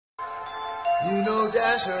You know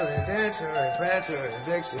Dasher and Dancer and Prancer and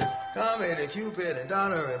Vixen, Comet and Cupid and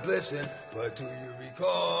Donner and Blitzen. But do you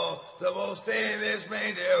recall the most famous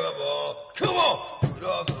reindeer of all? Come on!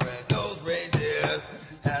 Rudolph the red-nosed reindeer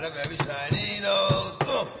had a very shiny nose.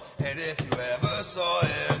 And if you ever saw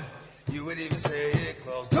him, you would even say it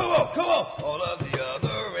close. Come on! All of the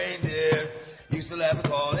other reindeer used to laugh and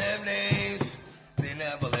call him names. They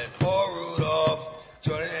never let poor Rudolph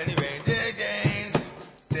join in any reindeer games.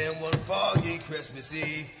 Then one foggy Christmas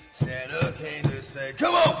Eve, Santa came to say,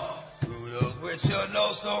 come on, Rudolph, with your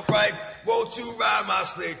nose so bright, won't you ride my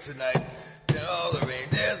sleigh tonight? Then all the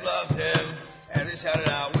reindeers loved him, and they shouted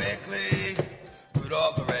out with glee,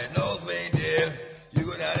 Rudolph the red-nosed reindeer, you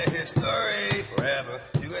go down in history forever.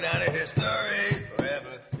 You go down in history forever.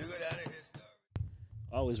 You go down in history.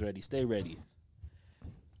 Always ready. Stay ready.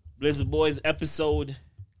 Blizzard Boys episode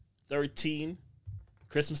 13.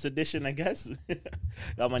 Christmas edition, I guess.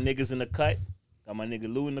 Got my niggas in the cut. Got my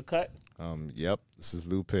nigga Lou in the cut. Yep. This is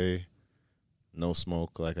Lupe. No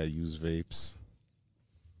smoke, like I use vapes.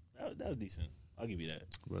 That was decent. I'll give you that.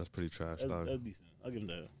 Bro, that's pretty trash, That dog. was decent. I'll give him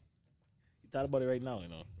that. You thought about it right now, you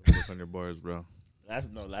know. Work on your bars, bro.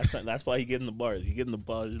 That's why he getting the bars. He getting the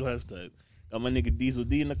bars last time. Got my nigga Diesel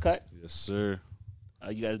D in the cut. Yes, sir. How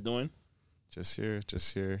you guys doing? Just here.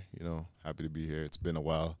 You know, happy to be here. It's been a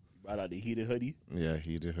while. Brought out the heated hoodie. Yeah,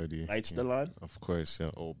 heated hoodie. Lights still on. Of course,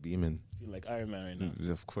 yeah. Oh, beaming. Feel like Iron Man right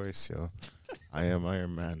now. Of course, yo. I am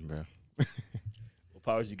Iron Man, bro. What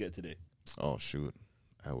powers you get today? Oh, shoot.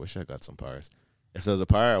 I wish I got some powers. If there was a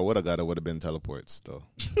power I would have got, it would have been teleports, though.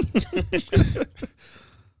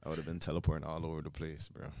 I would have been teleporting all over the place,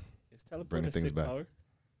 bro. Is teleport Bringing a things sick back. power?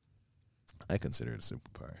 I consider it a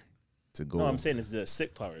superpower. To go. No, I'm saying it's a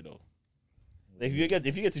sick power though. Like if you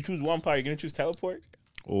get to choose one power, you're gonna choose teleport.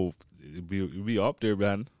 Oh, it'd be up there,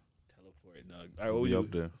 man. Teleport, dog. All right, what It'd we be do?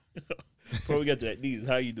 up there. Before we get to that, Deez,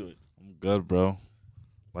 how you doing? I'm good, bro.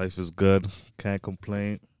 Life is good. Can't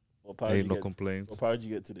complain. What power Ain't you no get? complaints. What power did you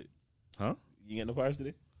get today? Huh? You get no powers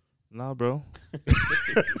today? Nah, bro.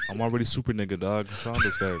 I'm already super nigga, dog. I'm trying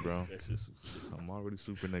this guy, bro. That's just. I'm already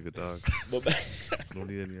super nigga, dog. But Don't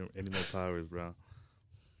need any more powers, bro.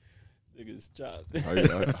 niggas job.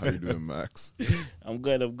 How you doing, Max? I'm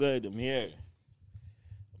good. I'm here.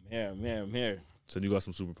 I'm here. So you got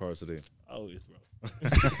some superpowers today. Always, bro.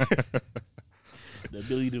 The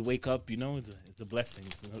ability to wake up, you know, it's a blessing.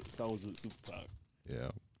 It's always a superpower.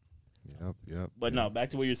 Yeah. Yep. But no, back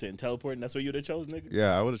to what you're saying. Teleporting, that's what you would have chose, nigga?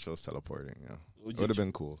 Yeah, I would have chose teleporting, yeah. What It would have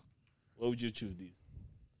been cool. What would you choose these?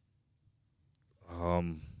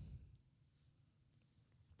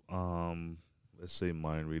 Let's say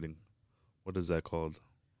mind reading. What is that called?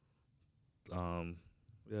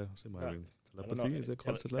 Yeah, say mind reading. I don't know. Telepathy? Is that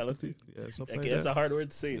called telepathy? Yeah, something like It's that. a hard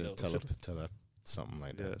word to say, The though. something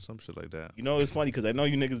like Yeah, that. some shit like that. You know, it's funny because I know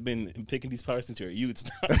you niggas been picking these powers since you're a youth.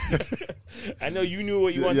 I know you knew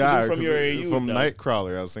what you wanted to do from your youth. From dog.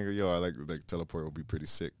 Nightcrawler, I was thinking, I like teleport would be pretty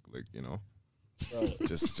sick. Like, you know, Bro.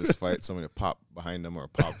 just fight somebody to pop behind them or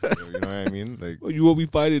pop. You know what I mean? Like, Well, you will be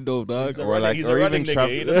fighting though, dog. He's a or running- like, he's a or running even nigga.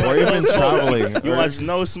 He don't or want even no smoke. traveling, He or, wants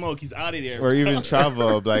no smoke. He's out of there. or even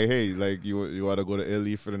travel. Like, hey, like you want to go to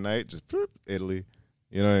Italy for the night? Just Italy.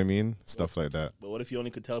 You know what I mean? Stuff like that. But what if you only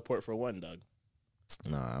could teleport for one, dog?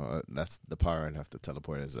 Nah, that's the power I'd have to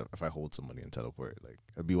teleport. Is if I hold somebody and teleport, like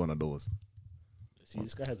it'd be one of those. See,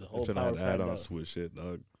 this guy has a whole Trying power to add pad, on dog. Switch shit,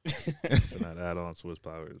 dog. Trying to add on Switch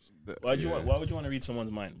powers. Why would you want to read someone's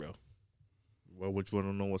mind, bro? Why would you want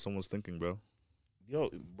to know what someone's thinking, bro? Yo,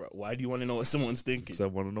 bro, why do you want to know what someone's thinking? Because I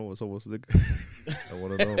want to know what someone's thinking. I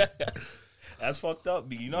want to know. That's fucked up.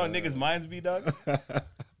 You know how niggas' minds be, dog?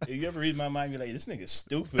 If you ever read my mind, you're like, this nigga's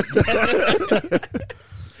stupid.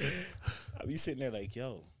 I be sitting there like,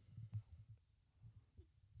 yo,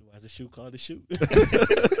 why's the shoe called the shoe?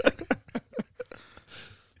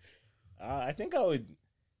 I think I would,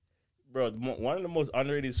 bro, one of the most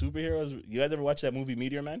underrated superheroes. You guys ever watch that movie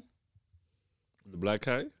Meteor Man? The black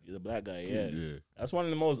guy? He's a black guy, yeah. Yeah. That's one of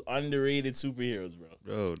the most underrated superheroes, bro.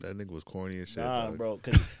 Bro, that nigga was corny as shit. Nah, dog. bro,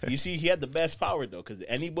 because you see, he had the best power, though, because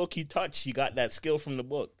any book he touched, he got that skill from the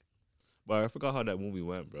book. But I forgot how that movie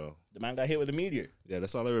went, bro. The man got hit with a meteor. Yeah,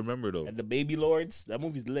 that's all I remember though. And the Baby Lords, that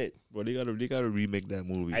movie's lit. Bro, they gotta remake that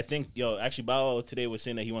movie. I think, actually, Bow Wow today was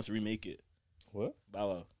saying that he wants to remake it. What? Bow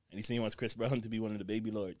Wow. And he's saying he wants Chris Brown to be one of the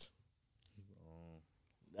Baby Lords.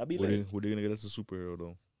 That'd be What lit. are they gonna get as a superhero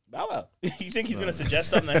though? Bow Wow. You think he's going to suggest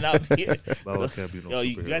something and not be it? Bow Wow can't be no Yo,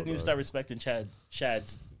 you superhero, guys need to dog. start respecting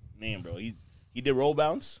Chad's name, bro. He did Roll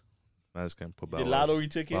Bounce. I just can't put He Bow did Wow. lottery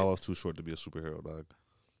ticket. Bow Wow's too short to be a superhero, dog.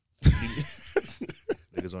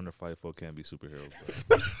 Niggas under 5'4" can't be superheroes,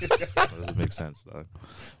 bro. That doesn't make sense, dog.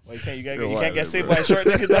 Well, you Yo, can't get why, saved bro? by a short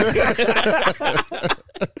nigga.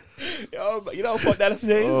 Yo, you know what fuck that is?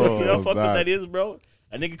 You know what fuck man. that is, bro?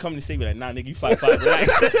 A nigga come to save me like, nah, nigga, you 5'5", relax.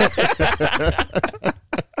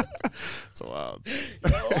 It's wild. Yo,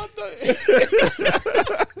 what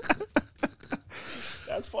the?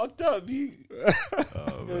 That's fucked up, B.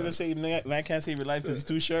 You're gonna say man can't save your life because he's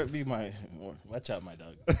too short. Be my watch out, my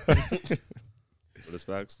dog. But it's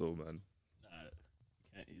facts, though, man.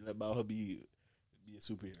 Can't you let Bauer be a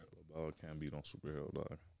superhero. Bauer can't be no superhero,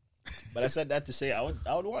 dog. But I said that to say I would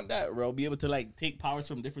want that, bro. Be able to like take powers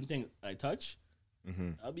from different things I touch.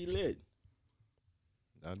 I'll be lit.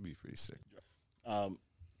 That'd be pretty sick.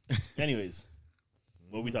 Anyways,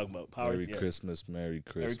 what are we talking about? Powers. Merry Christmas, Merry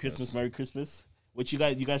Christmas. Merry Christmas, Merry Christmas. What you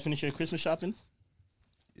guys finish your Christmas shopping?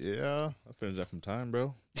 Yeah. I finished that from time,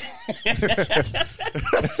 bro.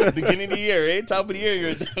 Beginning of the year, eh? Top of the year,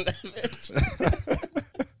 you're done that bitch.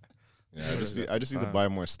 Yeah, I just need to buy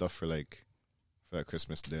more stuff for that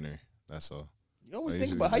Christmas dinner. That's all. You always I think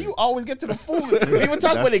usually about how do. you always get to the food. We didn't even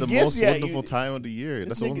talk about the the gifts most yet. wonderful time of the year.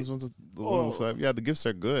 this That's the nigga- wonderful time. Yeah, the gifts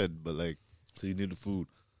are good, but like, So you need the food.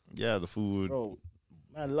 yeah, the food, Bro,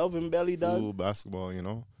 man, love him belly, dog. food, basketball. You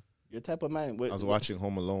know, Your type of man. I was watching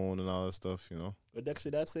Home Alone and all that stuff. You know, What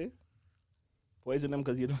Dexter that say? Poison them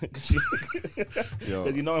because you know yo,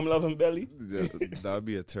 because you know him love him belly. that would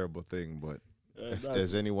be a terrible thing. But if Dog.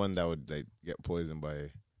 there's anyone that would like get poisoned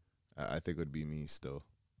by, I think it would be me still,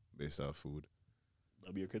 based off food.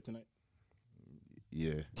 That'll be your kryptonite.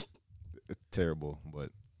 Yeah, it's terrible, but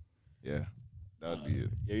yeah, that would be it.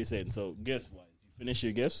 Yeah, you're saying so. Gifts wise, you finish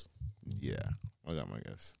your gifts. Yeah, I got my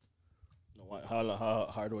guess. How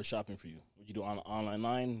hard was shopping for you? Would you do online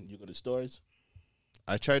line? You go to stores?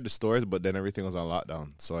 I tried the stores, but then everything was on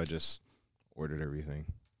lockdown, so I just ordered everything.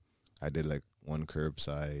 I did like one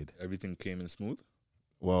curbside. Everything came in smooth.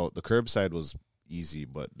 Well, the curbside was easy,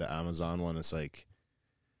 but the Amazon one is like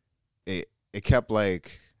it kept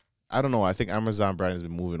like, I don't know. I think Amazon brand has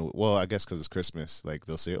been moving. Well, I guess because it's Christmas. Like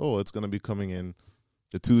they'll say, oh, it's gonna be coming in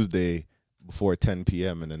the Tuesday before 10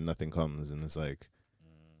 p.m. and then nothing comes, and it's like,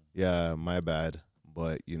 yeah, my bad.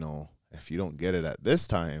 But you know, if you don't get it at this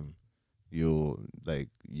time, you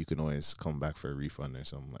can always come back for a refund or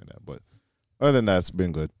something like that. But other than that, it's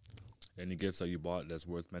been good. Any gifts that you bought that's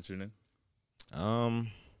worth mentioning? It's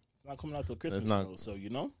not coming out till Christmas, not- though, so you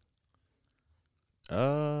know.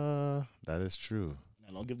 That is true.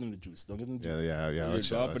 Nah, don't give them the juice. Don't give them the juice. Yeah. You're I'll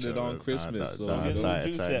chill, dropping I'll it chill. on Christmas, so Nah, give it's them alright, the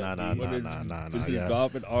it's juice alright. yet, Nah, B. nah. This is Yeah.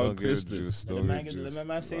 dropping on Don't give it Christmas. juice. Let Don't the give man- juice. let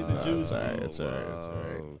my man say the Nah, juice. It's alright. It's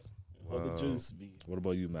alright. Hold the juice, B. What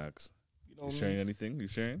about you, Max? You know You me. sharing anything? You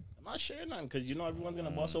sharing? I'm not sharing none because you know everyone's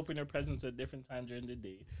gonna bust open their presents at different times during the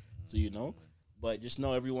day, so you know. But just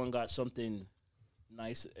know everyone got something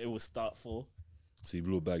nice. It was thoughtful, See,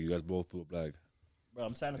 blew a bag. You guys both blew a bag. bro.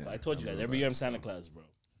 I'm Santa Claus. I told you guys every year I'm Santa Claus, bro.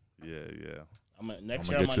 Yeah. Next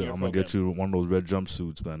I'm year I'm gonna on get you. your I'm gonna program. get you one of those red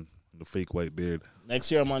jumpsuits, man. The fake white beard. Next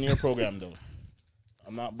year I'm on your program though.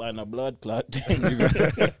 I'm not buying a blood clot thing.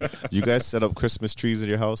 You guys set up Christmas trees at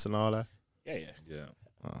your house and all that? Yeah. Yeah.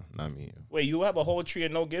 Oh, not me. Wait, you have a whole tree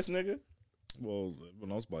and no gifts, nigga? Well,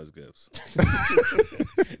 everyone else buys gifts.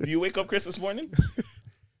 Do you wake up Christmas morning?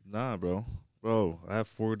 Nah, bro. Bro, I have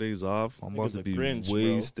 4 days off. I'm about nigga's to a be Grinch, bro.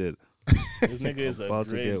 wasted. This nigga is a About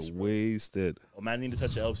to Grinch, get bro. wasted, Oh man, I need to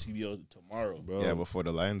touch the LCBO tomorrow, bro. Yeah, before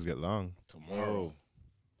the lines get long. tomorrow.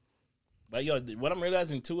 But yo, what I'm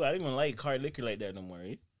realizing too, I don't even like hard liquor like that no more,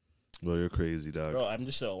 eh? Bro, you're crazy, dog. Bro, I'm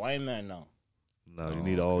just a wine man now. Nah, you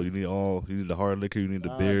need all. You need the hard liquor. You need the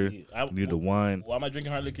Nah, beer. B, You need the wine. Why am I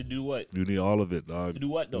drinking hard liquor to do what? You need all of it, dog. To do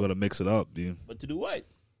what You though? gotta mix it up, dude. But to do what?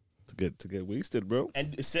 To get wasted, bro.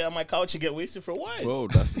 And sit on my couch and get wasted for what? Bro,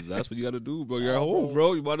 that's what you gotta do, bro. You're at Nah, home,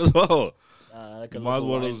 bro. You might as well. Like a You might as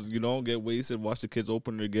local well, wine. get wasted. Watch the kids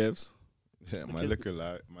open their gifts. Yeah, my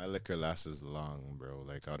liquor lasts long, bro.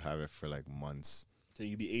 Like I'd have it for like months. Till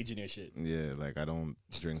you be aging your shit. Yeah, like I don't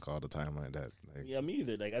drink all the time like that. Like Yeah, me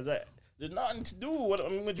either. Like there's nothing to do.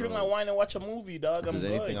 I'm gonna drink my wine and watch a movie, dog. if I'm there's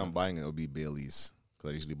good. anything I'm buying, it'll be Bailey's. Cause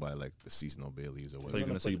I usually buy like the seasonal Bailey's or So whatever. you're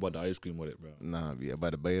gonna say you bought the ice cream with it, bro. Nah, yeah, buy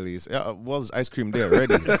the Bailey's. Yeah, well, there's ice cream there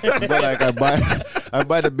already. But like I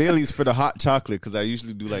buy the Bailey's for the hot chocolate because I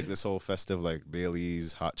usually do like this whole festive like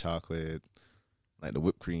Bailey's hot chocolate, like the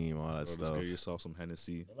whipped cream, all that Bro, just stuff. get yourself some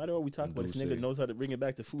Hennessy. No matter what we talk about, this Blue nigga Sea. knows how to bring it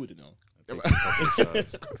back to food, you know. Take a couple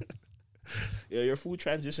shots. Yeah, your food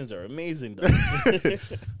transitions are amazing, dog.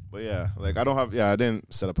 But yeah, like I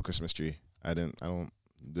didn't set up a Christmas tree. I don't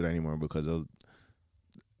do that anymore because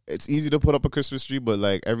it's easy to put up a Christmas tree, but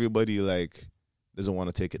like everybody like doesn't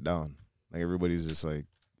want to take it down. Like everybody's just like,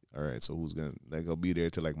 All right, so who's gonna like? I'll be there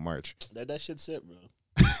till like March. Let that shit sit, bro.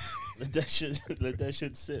 let that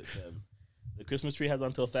shit sit, fam. The Christmas tree has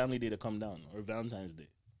until Family Day to come down or Valentine's Day.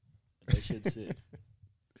 Let that shit sit.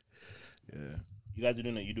 Yeah, You guys are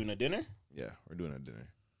doing it. You doing a dinner? yeah, we're doing a dinner.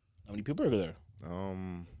 How many people are there?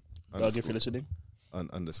 Dog, if you're listening.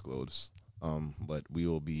 Undisclosed. But we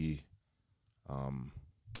will be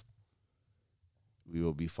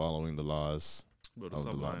following the laws. Bro, Of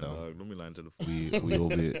stop the lying, lockdown. dog. Don't be lying to the We will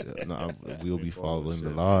be we will be following the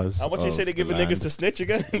laws. How much they say they giving niggas to snitch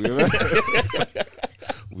again?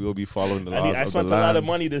 We will be following the laws. I spent a lot of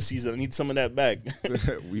money this season. I need some of that back.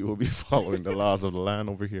 We will be following the laws of the land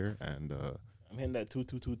over here, and I'm hitting that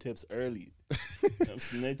 222 tips early. I'm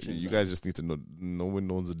snitching. you guys just need to know. No one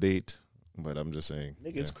knows the date, but I'm just saying.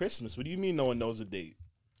 Nigga, it's Christmas. What do you mean no one knows the date?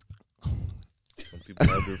 Some people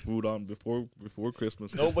have their food on before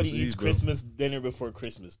Christmas. Nobody Christmas eats Eve, bro. Christmas dinner before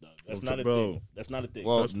Christmas, dog. That's Bro, not a bro. thing. That's not a thing.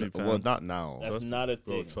 Well, Trust me, fam. not now. That's Trust me, not a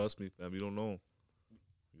Bro, thing. trust me, fam. You don't know.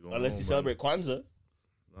 You don't Unless know, you man. celebrate Kwanzaa,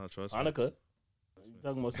 Nah, trust me. Hanukkah. You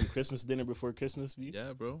talking about some Christmas dinner before Christmas, B?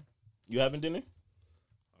 Yeah, bro. You having dinner?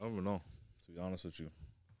 I don't even know. To be honest with you,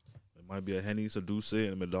 it might be a Henny's, a Douce,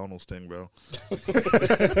 and a McDonald's thing, bro.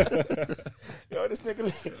 Yo, this nigga.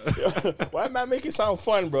 Yo, why man make it sound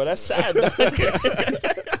fun, bro? That's sad. Dog. Yo,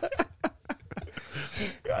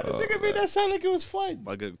 this nigga made that sound like it was fun.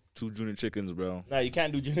 I get 2 junior chickens, bro. Nah, you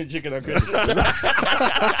can't do junior chicken on Christmas.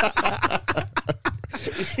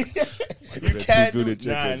 You can't do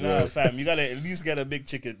nah, fam. You gotta at least get a big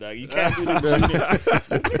chicken, dog. You can't do the junior.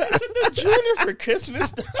 That's the junior for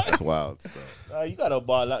Christmas, dog. That's wild stuff. You gotta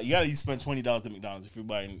ball out. You gotta spend $20 at McDonald's if you're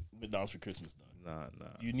buying McDonald's for Christmas, dog. Nah.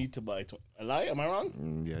 You need to buy. A lie? Am I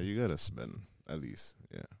wrong? Yeah, you gotta spend at least.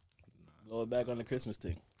 Yeah. Blow it back on the Christmas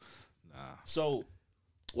thing. Nah. So,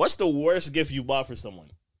 what's the worst gift you bought for someone?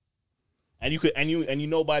 And you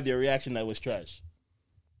know by their reaction that was trash.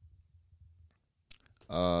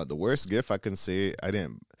 The worst gift I can say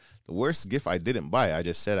the worst gift I didn't buy. I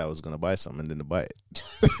just said I was gonna buy something and didn't buy it.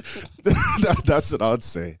 That's what I would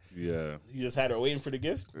say. Yeah. You just had her waiting for the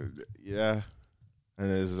gift. Yeah,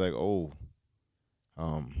 and it's like,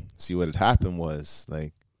 see what had happened was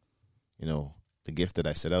like, the gift that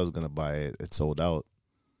I said I was gonna buy, it sold out,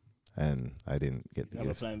 and I didn't get the Have a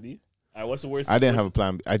gift. plan B. All right, what's the worst? I didn't have a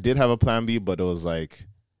plan B. I did have a plan B, but it was like,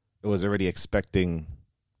 it was already expecting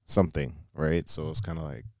something, right? So it's kind of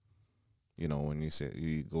like, when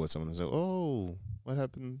you go with someone and say, "Oh, what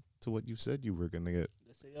happened to what you said you were gonna get?"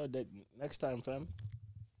 They say, yo, that next time, fam.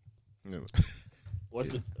 You know. What's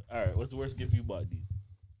the worst gift you bought, these?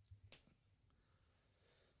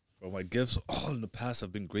 Bro, my gifts all in the past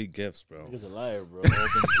have been great gifts, bro. Nigga's a liar, bro. All been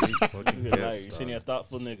great fucking Nigga's a liar. gifts, You're saying dog. you're a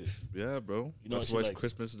thoughtful nigga. Yeah, bro. You know That's what why she it's likes.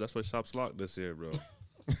 Christmas. That's why Shop's locked this year, bro.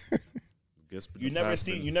 Gifts in You the never past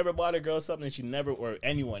seen, been- you never bought a girl something and she never, or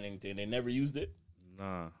anyone anything, they never used it.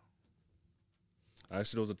 Nah.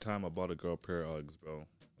 Actually, there was a time I bought a girl a pair of Uggs, bro.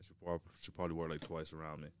 She probably wore it like twice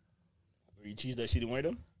around me. Or you cheesed that she didn't wear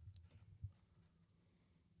them.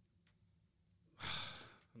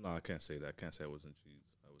 No, I can't say that. I can't say it wasn't cheese.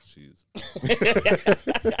 That was cheese.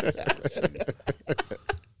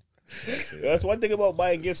 That's one thing about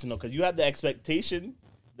buying gifts, because you have the expectation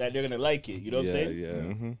that they're gonna like it. You know what I'm Yeah, saying? yeah.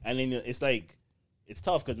 Mm-hmm. And then it's like, it's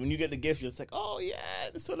tough because when you get the gift, you're just like, oh yeah,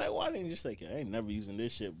 this is what I wanted. And you're just like, I ain't never using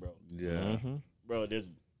this shit, bro. Yeah. Bro, there's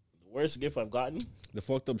the worst gift I've gotten. The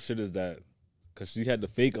fucked up shit is that because she had the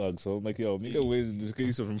fake Uggs, so I'm like, yo, make a way to just get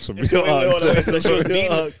you some real Wait, hold on, Uggs. so she was Real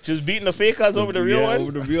beating, Uggs. she was beating the fake ones over the real Yeah, ones?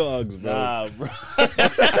 over the real Uggs, bro. Nah, bro.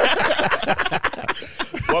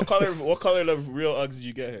 What color of real Uggs did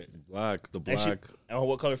you get her? Black, the And she- black, and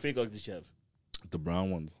what color fake Uggs did she have? the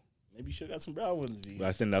brown ones. Maybe you should have got some brown ones, B. But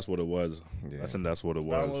I think that's what it was. Yeah. I think that's what it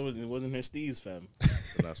Brown was. one wasn't her steez, fam. And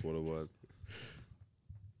that's what it was.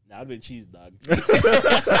 Nah, I'd been cheese, dog.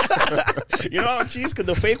 You know how cheese? Because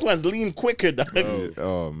the fake ones lean quicker, dog. Bro.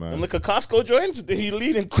 Oh And man. look at Costco joints, then you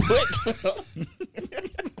leaning quick.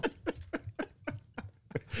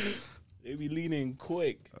 They be leaning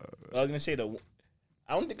quick. I was gonna say though,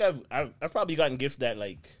 I don't think I've probably gotten gifts that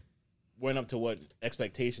like weren't up to what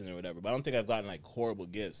expectations or whatever. But I don't think I've gotten like horrible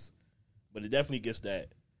gifts. But it definitely gifts that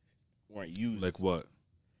weren't used. Like what?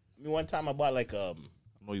 I mean, one time I bought like I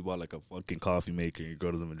know you bought like a fucking coffee maker and your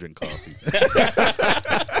girl doesn't even drink coffee.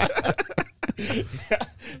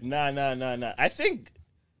 Nah. I think,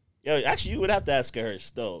 actually, you would have to ask her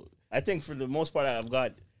still. I think for the most part,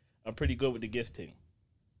 I'm pretty good with the gifting.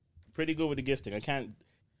 I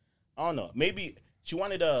don't know. Maybe she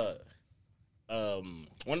wanted one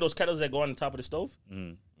of those kettles that go on the top of the stove.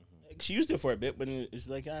 Mhm. She used it for a bit, but it's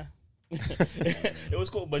like, It was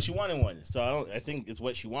cool, but she wanted one, so I think it's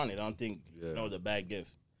what she wanted. I don't think Yeah. it was a bad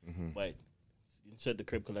gift. But you said the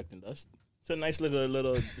crib collecting dust. It's a nice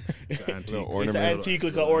little It's an antique. Little it's an ornament. antique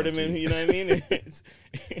little ornament. You know what I mean? It's,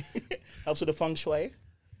 helps with the feng shui.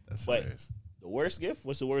 That's But hilarious. the worst gift?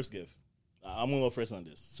 What's the worst gift? I'm gonna go first on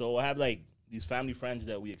this. So I have like these family friends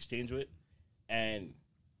that we exchange with, and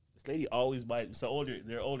this lady always buys. They're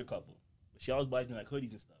an older couple, but she always buys me like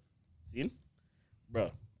hoodies and stuff. See,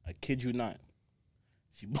 bro, I kid you not.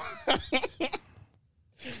 She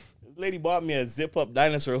this lady bought me a zip up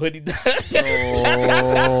dinosaur hoodie.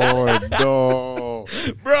 Oh no!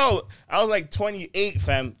 Bro, I was like 28,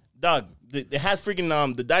 fam. Dog, they had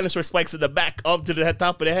freaking the dinosaur spikes at the back up to the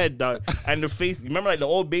top of the head, dog. And the face. You remember like the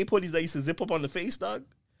old Babe hoodies that used to zip up on the face, dog?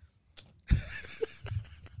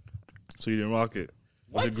 So you didn't rock it?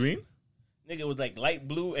 Was it What? green? Nigga, it was like light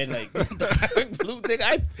blue and like dark blue. Nigga,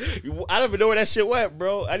 I don't even know where that shit went,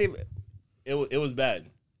 bro. I didn't. It was bad.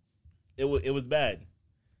 It was bad.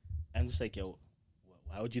 I'm just like, yo,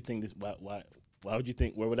 why would you think this? Why would you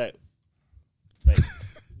think? Where would I? Like,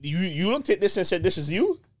 you looked at this and said, "This is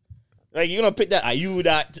you." Like you gonna pick that? Are you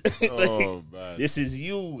that? Like, Oh man! this is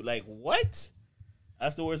you. Like what?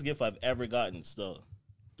 That's the worst gift I've ever gotten. Still,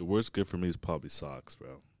 The worst gift for me is probably socks,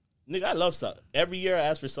 bro. nigga, I love socks. Every year I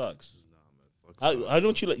ask for socks. Fuck socks. How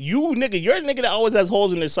don't you like you, nigga? You're a nigga that always has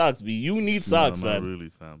holes in their socks. B. You need socks, No, man. Not really,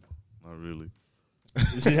 fam. Not really.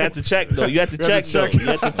 You have to check though. You have to check though. You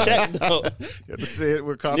have to check though. You have to say it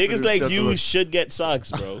with confidence. Niggas like have to you look- should get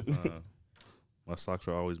socks, bro. My socks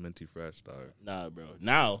are always minty fresh, dog. Nah, bro.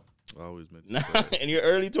 Now, Always minty nah. fresh. In your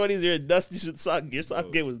early 20s, you're a dusty sock. Your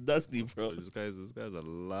sock game was dusty, bro. This guy's a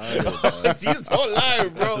liar, dog. These don't lie,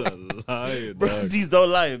 bro. He's a liar, Bro, dog. these don't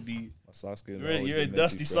lie, B. My socks game. You're a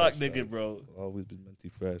dusty sock nigga, bro. Always been minty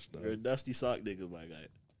fresh, dog. You're a dusty sock nigga, my guy.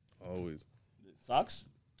 Always. Socks?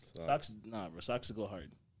 Socks? Nah, bro. Socks will go hard.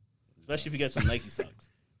 Especially if you get some Nike socks.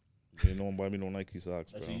 Ain't no one buy me no Nike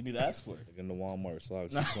socks, That's bro. what you need to ask for. Like in the Walmart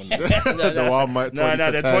socks. Nah. 20, the Walmart 20 No,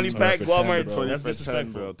 for the 10, 20 bro. pack 20 for 10, Walmart. bro. 20 That's for 10,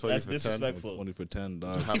 disrespectful. bro. 20 That's for 10. disrespectful. 20 for 10,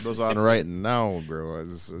 dog. Have those on right now, bro. I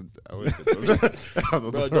wish that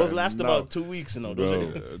those, Bro, those last about 2 weeks, you know. Those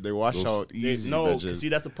Bro. are, They wash out they, easy. no, veggies. see,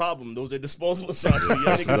 that's the problem. Those are disposable socks. You That's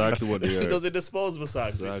gotta- exactly what they are. Those are disposable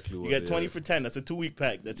socks. Exactly You what get they 20 are. for 10. That's a 2-week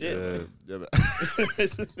pack. That's it. Yeah, Yeah, but-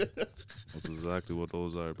 that's exactly what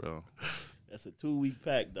those are, bro. That's a 2-week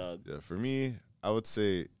pack, dog. yeah, for me, I would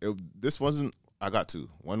say this wasn't. I got two.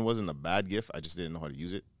 One wasn't a bad gift. I just didn't know how to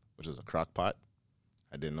use it, which was a crock pot.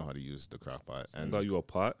 I didn't know how to use the crock pot. And And got you a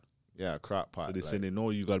pot. yeah, a crock pot. So they like- say they know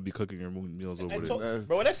you got to be cooking your meals over I there. told,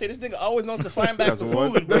 bro, what I say, this nigga always knows to find back That's the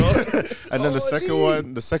one. food, bro. And then Holy.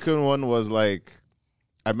 the second one was like,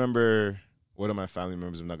 I remember one of my family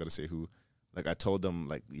members, I'm not gonna say who, like I told them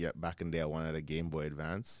like, yeah, back in the day I wanted a Game Boy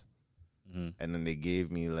Advance, Mhm. and then they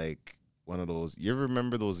gave me like one of those. You ever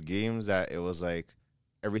remember those games that it was like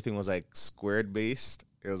everything was like squared based?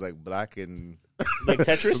 It was like black and Like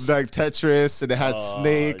Tetris? like Tetris, and it had Oh,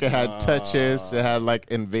 Snake, it had nah. Tetris, it had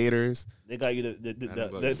like Invaders. They got you I know the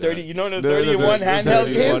about 30, that. you know the 31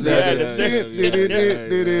 handheld games? Yeah,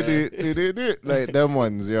 like them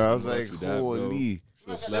ones, yo. I was About like, you that, bro. holy. Should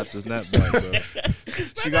have slapped his net back, bro.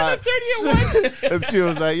 She got 30 and she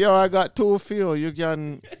was like, yo, I got two feel. You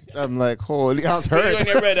can. I'm like, holy, I was You hurt. and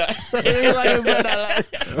your brother.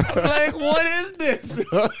 I'm like, what is this?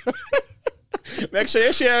 Make sure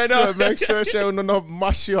you share it up. Make sure she don't know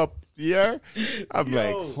mash you up. Yeah, I'm Yo.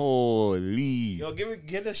 like, holy. Yo,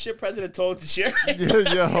 give the shit president told to share.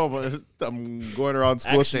 Yo, but I'm going around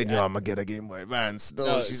school Actually, saying, yo, I'm gonna get a Game Boy Advance. No,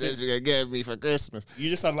 No, she see- said she's gonna give me for Christmas. You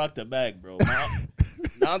just unlocked the bag, bro.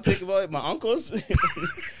 Now I'm thinking about it. My uncles, them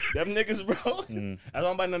niggas, bro. I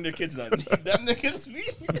don't buy none of their kids nothing. Them niggas, me.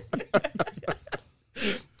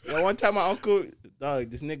 Yo, one time my uncle, dog,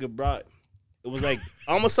 this nigga brought. It was like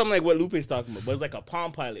almost something like what Lupe's talking about, but it's like a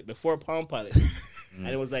Palm Pilot before Palm Pilot, and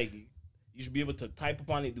it was like you should be able to type up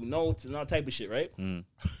on it, do notes, and all type of shit, right?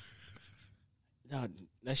 Dog,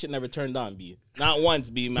 that shit never turned on, B. Not once,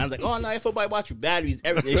 B. Man's like, oh no, if I watch your batteries,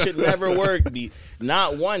 everything. It should never work, B.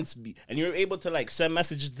 Not once, B. And you were able to like send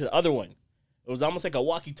messages to the other one. It was almost like a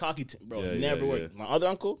walkie-talkie, bro. Yeah, Never yeah, worked. yeah. My other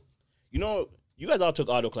uncle, you know, you guys all took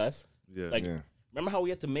auto class. Yeah, Like, Yeah. remember how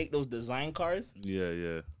we had to make those design cars?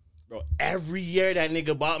 yeah. Bro, every year that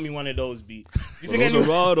nigga bought me one of those, B. You Well, think I those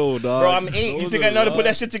knew? are raw, though, dog. Bro, I'm 8. You Those think are I know to raw. put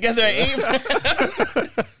that shit together at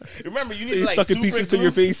 8? Remember, you need to You like stuck in super pieces to glue.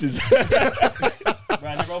 your faces. Bro,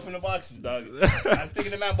 I never opened the boxes, dog. I'm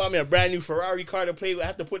thinking the man bought me a brand new Ferrari car to play with. I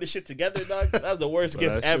have to put this shit together, dog. That was the worst Bro,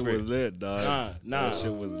 gift that ever. shit was lit, dog. Nah. That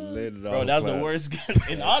shit was lit, dog. Bro, that was the worst gift.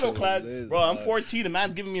 In auto was class, lit, bro, I'm dog. 14. The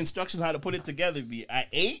man's giving me instructions how to put it together. Be at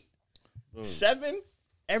 8? 7?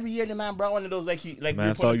 Every year the man brought one of those like Man we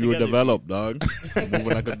put thought them you were together. developed, dog. Moving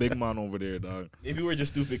like a big man over there, dog. Maybe we're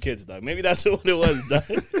just stupid kids, dog. Maybe that's what it was, dog.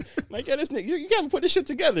 Like, yeah, this nigga, you can't put this shit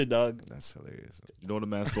together, dog. That's hilarious. You know the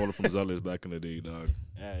man stole it from Zellers back in the day, dog.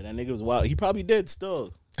 Yeah, that nigga was wild. He probably did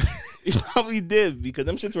still. He probably did because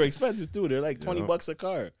them shits were expensive too. They're like $20 a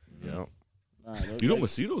car. Yeah. Nah, You don't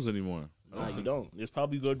see those anymore. Nah, you don't. There's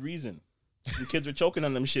probably good reason. The kids are choking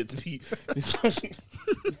on them shits.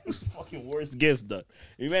 Fucking worst gift, though.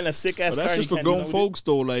 You ran a sick ass But car. that's just and for you can't do grown nothing with folks,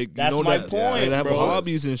 though. Like, That's you know my that, point, They have bro.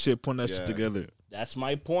 hobbies and shit, putting that shit together. it. That's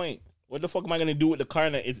my point. What the fuck am I gonna do with the car?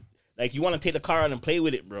 And it's like you want to take the car out and play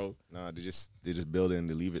with it, bro. Nah, they just build it and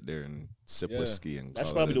they leave it there and sip whiskey and That's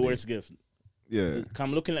call it probably a the day. worst gift. Yeah.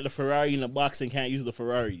 I'm looking at the Ferrari in the box and can't use the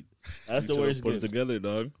Ferrari. That's the worst Put it gift. together,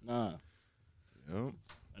 dog. Nah, Yeah.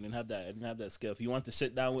 I didn't have that. I didn't have that skill. If you want to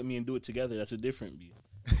sit down with me and do it together, that's a different beat.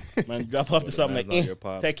 Man, drop off to something like, man's on your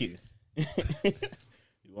pops, take it.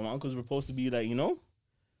 Well, my uncles were supposed to be like,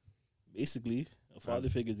 basically, father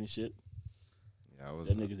figures and shit. Yeah, I was.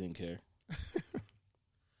 That niggas didn't care.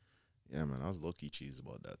 Yeah, man, I was low key cheese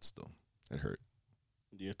about that still. It hurt.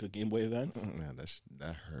 Yeah, Game Boy Advance, Man,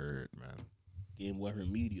 that hurt, man. Game Boy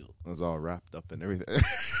Remedial. It was all wrapped up and everything.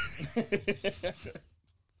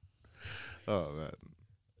 Oh man.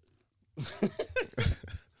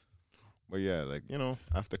 But yeah, like,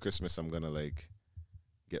 after Christmas I'm gonna like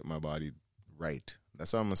get my body right.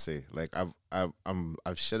 That's what I'm gonna say. Like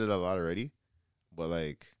I've shedded a lot already, but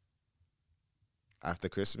like after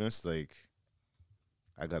Christmas, like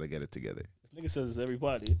I gotta get it together. This nigga says this every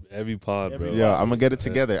party. Every pod, bro. Every Yeah, I'm gonna get it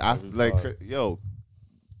together. After Every pod.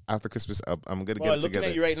 after Christmas, I'm gonna get Bro, it looking together.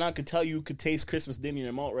 at you right now, I could tell you could taste Christmas dinner in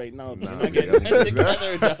your mouth right now. Nah, You're we not getting gotta that do that.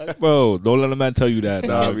 together, dog. Bro, don't let a man tell you that,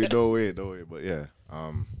 Nah, dog. we no way. But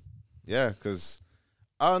yeah, because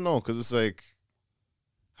I don't know, because it's like,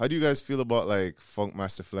 how do you guys feel about like Funk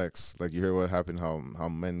Master Flex? Like, you hear what happened? How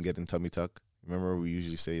men get in tummy tuck? Remember, we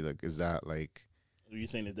usually say like, is that like What are you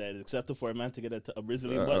saying? Is that acceptable for a man to get a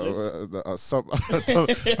Brazilian butt lift?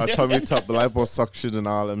 a tummy tuck, liposuction, and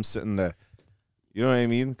all? I'm sitting there. You know what I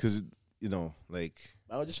mean? Because like,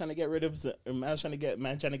 I was just trying to get rid of. Man trying to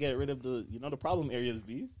get rid of the the problem areas.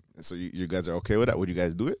 B. so you guys are okay with that? Would you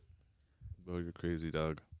guys do it? Bro, you're crazy,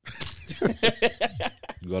 dog.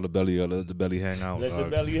 You got a belly, you gotta let the belly hang out, Let dog.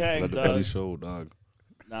 the belly hang, Let the dog. belly show, dog.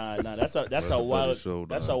 Nah. That's a the wild. show,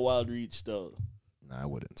 That's dog. a wild reach, though. Nah, I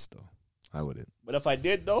wouldn't. Still, I wouldn't. But if I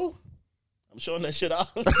did, though, I'm showing that shit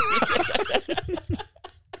off.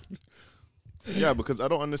 Yeah, because I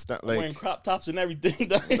don't understand. Wearing Like, crop tops and everything.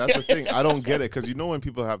 Dog. that's the thing. I don't get it, because when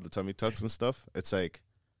people have the tummy tucks and stuff, it's like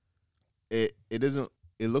it isn't.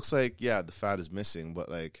 It looks like the fat is missing, but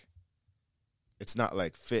like it's not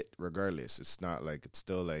like fit regardless. It's not like, it's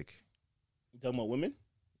still like, You talking about women?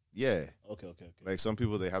 yeah. Okay. Like some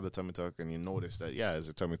people, they have the tummy tuck and you notice that it's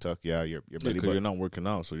a tummy tuck. Yeah, your Yeah, belly 'cause button. you're not working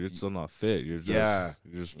out, so you're still not fit. You're just, Yeah.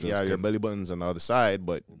 you're just Yeah, your getting- belly button's on the other side,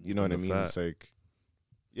 but you know what I The mean. fat. It's like,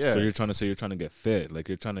 yeah, So you're trying to say you're trying to get fit, like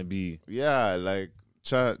you're trying to be like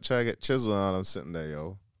try to get chisel on. I'm sitting there,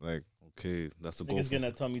 yo. Like, okay. That's the goal. Niggas getting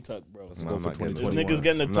a tummy tuck, bro. That's No, the goal I'm for not getting This 2021. niggas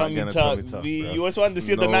getting a I'm not tummy getting a tuck. tummy tuck, B. bro. You always wanted to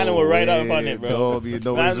see if the man will write off on it, bro.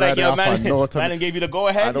 No, Man's like, yo, man gave you the go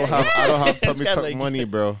ahead. I don't have It's tummy kinda tuck like- money,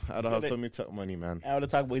 bro. I don't have tummy tuck money, man. I would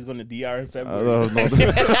talk about he's going to DR in I February. don't know.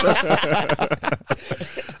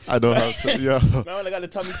 I don't have yo. Man, I got the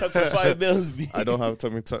tummy tuck for $5 B. I don't have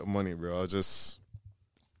tummy tuck money, bro. I just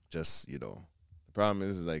the problem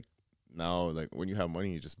is like now, like when you have money,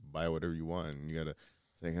 you just buy whatever you want, and you gotta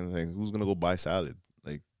think, who's gonna go buy salad,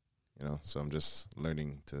 like So I'm just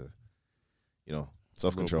learning to,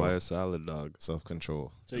 self Go buy control, a salad, dog. self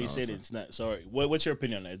control. So you said it's not. Sorry. What's your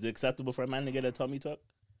opinion on that? Is it acceptable for a man to get a tummy tuck?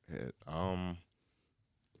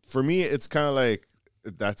 For me, it's kind of like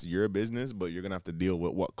that's your business, but you're gonna have to deal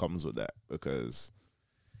with what comes with that, because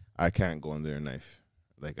I can't go under a knife.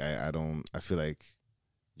 Like I don't. I feel like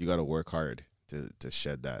you got to work hard to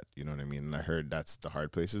shed that. You know what I mean? And I heard that's the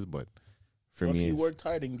hard places, but for Or if me, you it's, worked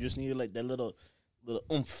hard and you just needed like that little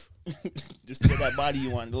oomph, just to get that body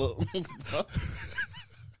you want. The little oomph, bro.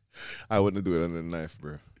 I wouldn't do it under a knife,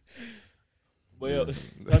 bro. But yo,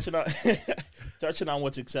 touching on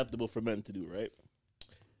what's acceptable for men to do, right?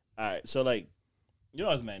 All right, so like,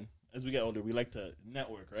 as men, as we get older, we like to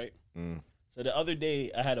network, right? Mm. So the other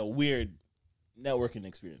day, I had a weird networking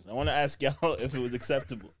experience. I want to ask y'all if it was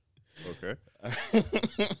acceptable. Okay.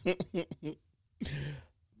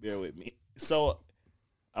 Bear with me. So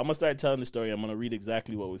I'm gonna start telling the story. I'm gonna read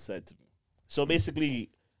exactly what was said to me. So basically,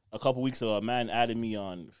 a couple weeks ago, a man added me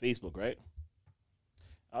on Facebook, right?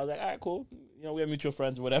 I was like, all right, cool. You know, we have mutual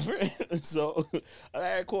friends or whatever. So, I was like, all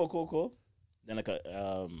right, cool. Then like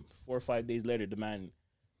 4 or 5 days later, the man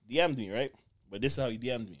DM'd me, right? But this is how he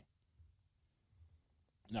DM'd me.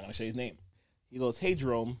 I'm not going to say his name. He goes, hey,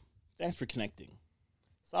 Jerome, thanks for connecting.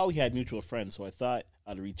 Saw we had mutual friends, so I thought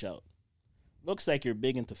I'd reach out. Looks like you're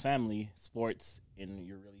big into family, sports, and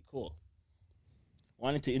you're really cool.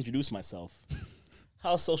 Wanted to introduce myself.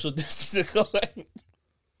 How's social distancing going?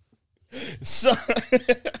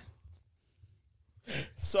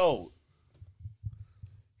 So,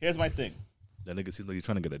 here's my thing. That nigga seems like he's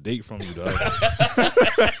trying to get a date from you, dog.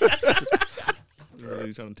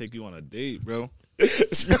 He's trying to take you on a date, bro.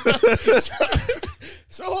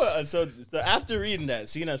 So after reading that,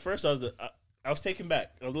 so at first I was taken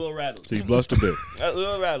back. I was a little rattled. So you blushed a bit. I was a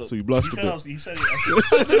little rattled. So you blushed a bit. He said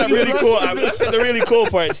the really cool. I said the really cool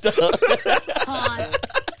part stuff. Pause.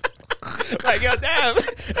 Like, yo, damn.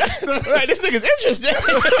 Right, this nigga's interesting.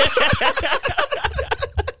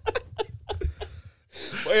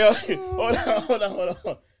 But yo, hold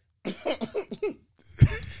on.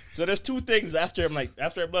 So there's two things after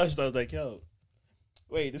I blushed, I was like, yo,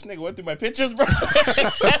 wait, this nigga went through my pictures, bro.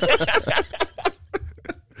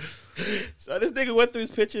 So this nigga went through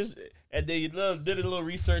his pictures, and then did a little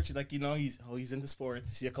research, like, he's into sports.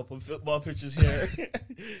 You see a couple of football pictures here,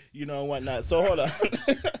 and whatnot. So hold on.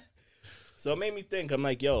 So it made me think. I'm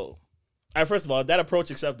like, yo, all right, first of all, that approach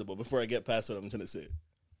acceptable before I get past what I'm going to say.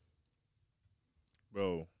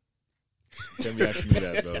 Bro. You can't be asking me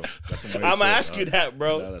that, bro. That's some weird I'm going to shit, ask you that,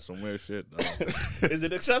 bro. Nah, that's some weird shit. Is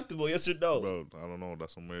it acceptable? Yes or no? Bro, I don't know.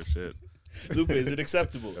 That's some weird shit. Lupe, is it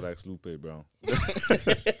acceptable? Gotta ask Lupe, bro.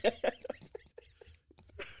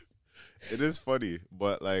 It is funny,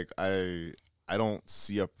 but like I don't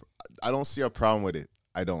see a problem with it.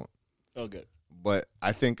 I don't. Okay. But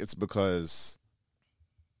I think it's because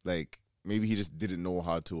like maybe he just didn't know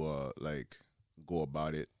how to go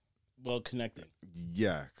about it. Well, connecting.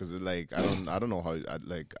 Yeah, because like I don't know how.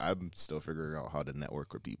 I'm still figuring out how to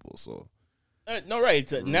network with people. So no, right.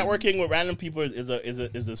 Networking with random people is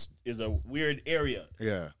a weird area.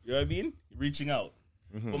 yeah, You know what I mean? Reaching out.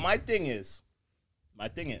 Mm-hmm. But my thing is,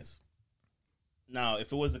 now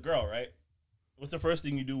if it was a girl, right? What's the first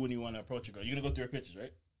thing you do when you want to approach a girl? You're gonna go through her pictures,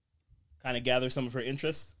 right? Kind of gather some of her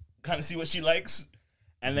interests, kind of see what she likes,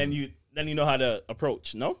 and then you know how to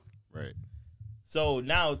approach. No, right. so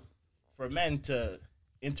now for men to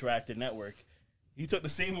interact and network, he took the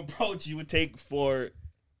same approach you would take for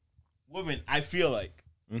women. I feel like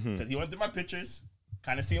because he went through my pictures,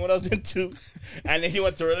 kind of seeing what I was into, and then he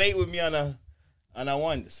went to relate with me on a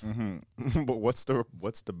ones. Mm-hmm. But what's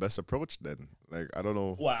the best approach then? Like I don't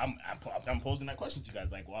know. Well, I'm posing that question to you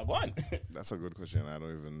guys. Like, well, go on. That's a good question. I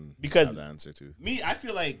don't even Because- have the answer to. Me, I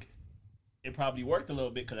feel like it probably worked a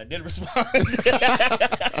little bit because I did respond.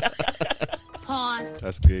 Pause.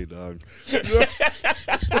 That's gay, dog.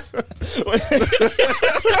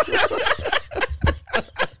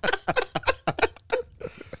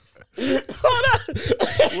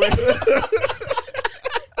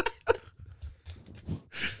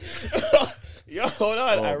 Yo, hold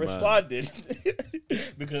on. Oh, I man. responded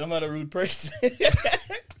because I'm not a rude person.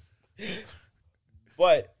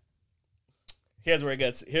 But here's where it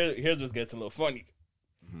gets. Here's what gets a little funny.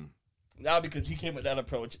 Now because he came with that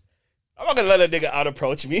approach, I'm not gonna let a nigga out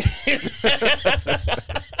approach me.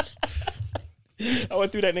 I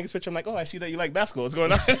went through that nigga's picture. I'm like, oh, I see that you like basketball. What's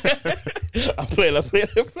going on? I'm playing.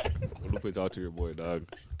 Lupe, talk to your boy, dog.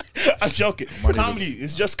 I'm joking. Money Comedy.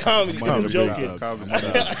 It's just comedy. I'm Comedy joking. style.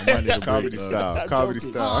 I might need a break, Comedy dog. style. I'm Comedy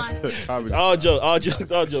joking. style. Pause. Comedy All style.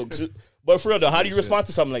 jokes. All jokes. But for real though, how do you respond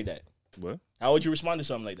to something like that? What? How would you respond to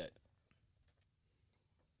something like that?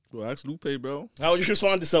 Bro, ask Lupe, bro. How would you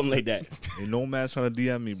respond to something like that? Ain't no man trying to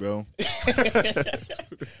DM me, bro.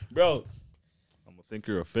 Bro, I'm gonna think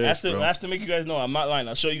you're a fish, that's bro. to make you guys know I'm not lying.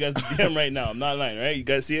 I'll show you guys the DM right now. I'm not lying, right? You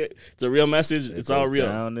guys see it? It's a real message. It It's all goes real.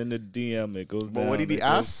 Down in the DM, it goes But down. what did he it goes-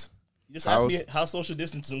 ask? You just asked me How's- how social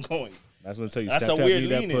distancing going. That's gonna tell you. That's a Snapchat weird me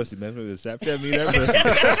that leaning. pussy, man. Snapchat me that pussy.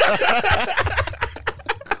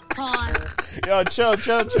 Pause. Yo, chill.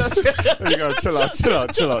 You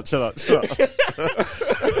gotta chill out.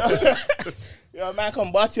 Yo, man,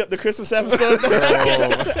 come body up the Christmas episode.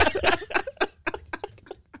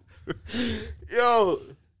 Yo,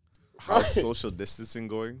 How's social distancing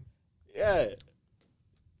going? yeah.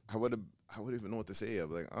 I wouldn't even know what to say. I'd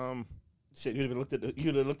be like, Shit, you'd have looked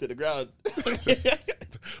at the ground.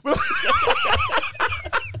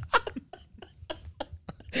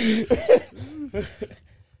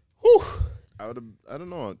 Whew. I don't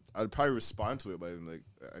know. I'd probably respond to it, but I'm like,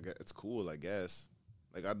 I guess it's cool, I guess.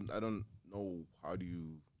 Like, I don't know how do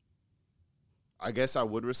you. I guess I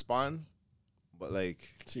would respond, but like,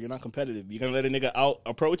 So you're not competitive. You're gonna let a nigga out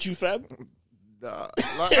approach you, fam? like,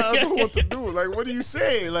 I don't know what to do. Like, what do you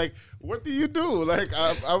say? Like, what do you do? Like,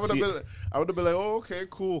 I would have been like, oh, okay,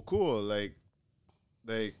 cool. Like,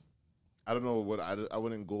 I don't know what I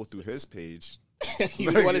wouldn't go through his page. You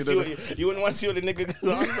wouldn't want to see what you wouldn't want to see what the nigga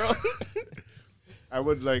goes on, bro. I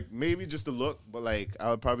would like maybe just a look, but like I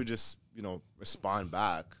would probably just respond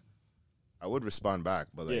back. I would respond back,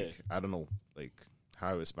 but like Yeah. I don't know like how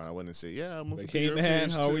I respond. I wouldn't say I'm looking Like, through hey your man,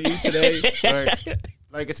 page how too." are you today?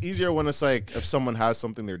 Like it's easier when it's like if someone has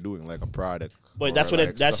something they're doing like a product. But or, that's what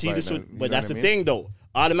like, that's stuff see like this. that, But you know that's what the I mean? thing though.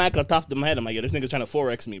 Automatic on top of my head, I'm like, yo, this nigga's trying to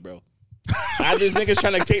forex me, bro. Either this nigga's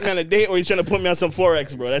trying to take me on a date or he's trying to put me on some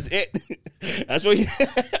forex, bro. That's it. That's what.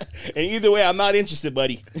 And either way, I'm not interested,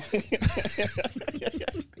 buddy.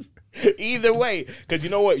 Either way, because you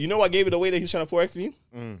know what? You know what gave it away that he's trying to forex me?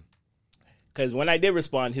 Because when I did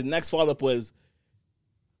respond, his next follow up was,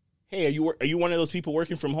 "Hey, are you one of those people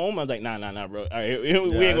working from home?" I was like, "Nah, bro. All right,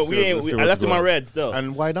 let's see I left him on going. red still.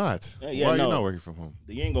 And why not? Yeah, why are no. you not working from home?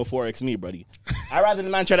 You ain't gonna forex me, buddy. I'd rather the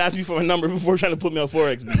man try to ask me for a number before trying to put me on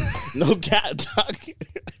forex. B. No cap, dog.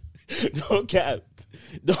 No cap.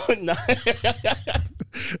 Don't.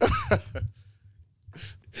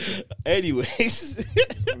 Anyways,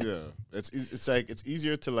 Yeah, it's like it's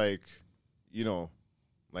easier to like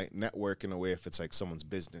like network in a way if it's like someone's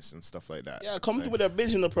business and stuff like that. yeah, come like, with a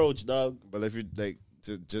vision approach, dog. But if you like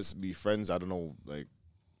to just be friends, I don't know, like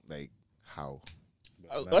how.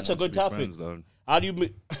 That's a good topic. Friends, dog. How do you?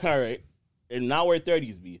 All right, and now we're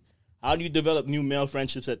 30s, B. How do you develop new male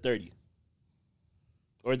friendships at 30?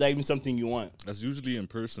 Or is that even something you want? That's usually in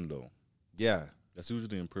person, though. Yeah, That's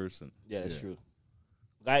usually in person. Yeah, that's Yeah. true.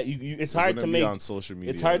 It's It hard wouldn't to be make on social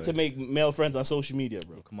media. It's hard to like- make male friends on social media,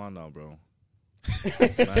 bro. Come on now, bro. Man,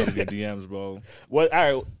 in your DMs, bro. What?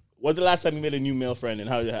 All right. What's the last time you made a new male friend, and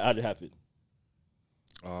how did it happen?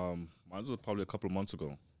 Mine was probably a couple of months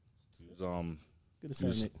ago. He was, Good to he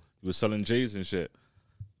was, say, Nick. he was selling J's and shit.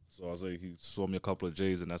 So I was like, he sold me a couple of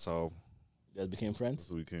J's, and that's how You guys became friends.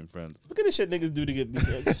 we became friends. Look at this shit niggas do to get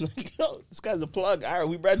beat. Like, yo, this guy's a plug. All right,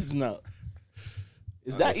 we brothers now.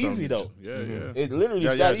 It's that easy though. Yeah, yeah. It literally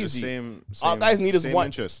Yeah, is yeah, that just easy. same. All guys need is same one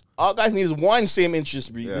interest. All guys need is one same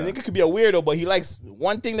interest. Bro. Yeah. The nigga could be a weirdo, but he likes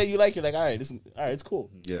one thing that you like. You're like, all right, it's cool.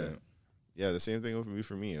 Yeah, yeah. The same thing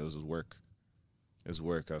for me. It was his work. His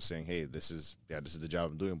work. I was saying, hey, this is the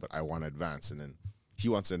job I'm doing, but I want to advance, and then he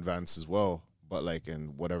wants to advance as well, but like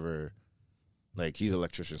in whatever. Like he's an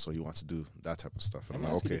electrician, so he wants to do that type of stuff. And I'm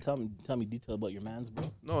like, Ask you okay, to tell me detail about your man's,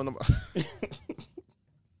 bro. no.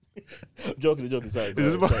 joking. Sorry. It's Go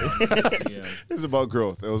ahead, about, sorry. Yeah. it's about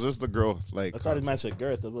growth. It was just the growth. Like I thought it matched a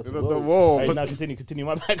girth. Whoa. Whoa, All right, but- now continue.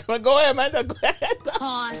 My back. Go ahead, man. Go ahead.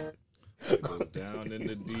 Pause. Goes down in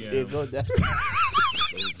the Yeah, DM. go down.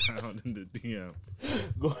 Goes down in the DM.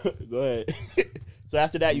 Go ahead. So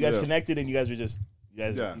after that, you guys Yeah. connected, and you guys were just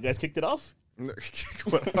you guys kicked it off.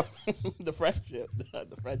 The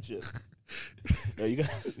friendship. Yeah, you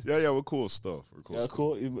guys. yeah, we're cool stuff. We're cool. Yeah, stuff.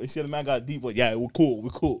 cool. You see, the man got deep. But yeah, we're cool.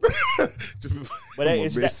 Just But more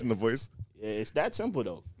it's bass that- in the voice. Yeah, it's that simple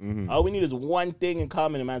though. Mm-hmm. All we need is one thing in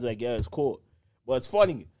common. And man's like, yeah, it's cool. But it's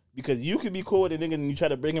funny because you could be cool with a nigga and you try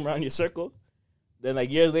to bring him around your circle. Then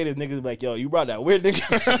like years later, niggas be like, yo, you brought that weird nigga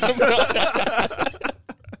around.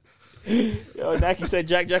 Yo, Nike said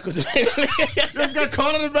Jack was. Just got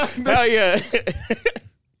caught in the back. Hell yeah.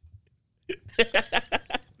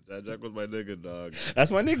 Jack was my nigga, dog.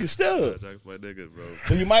 That's my nigga still. Jack's my nigga, bro.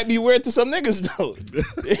 And you might be weird to some niggas though.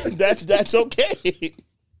 That's okay.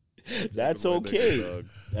 That's My okay. nigga, dog.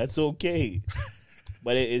 That's okay.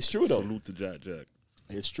 But it's true though. Salute to Jack.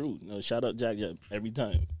 It's true. No, shout out Jack every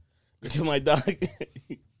time. Look at my dog.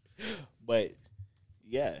 But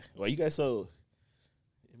yeah, why you guys so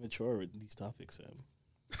immature with these topics, fam?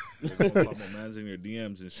 Talking about mans in your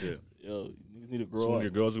DMs and shit. Yo, niggas need to Soon grow up. your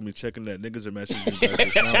girls gonna be checking that niggas are messaging you back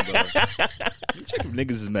just now, dog. You check if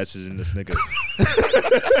niggas is messaging this nigga.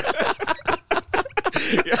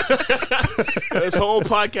 This whole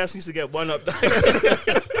podcast needs to get one up.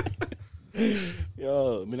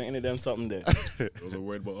 Yo, been into them something there. Those are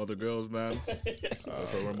worried about other girls, man.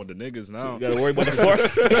 Those are worried about the niggas now. You gotta worry about the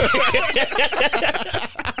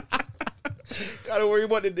Gotta worry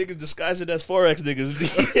about the niggas disguising as Forex niggas.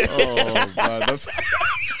 Oh god, that's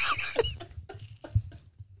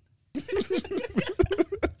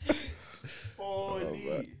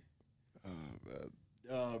Holy.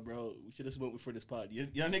 Bro, we should have smoked before this pod.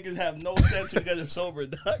 Y'all niggas have no sense when you guys are sober,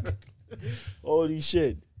 dog. Holy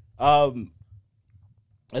shit. As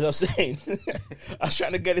I was saying, I was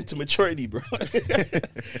trying to get into maturity, bro.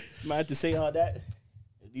 Man, to say all that,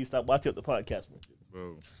 You stop watching up the podcast, bro.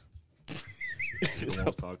 Bro. No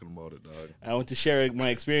one's talking about it, dog. I want to share my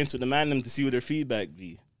experience with the man them to see what their feedback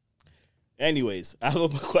be. Anyways, I have a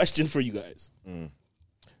question for you guys.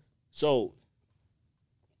 So,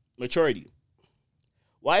 maturity.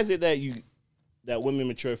 Why is it that women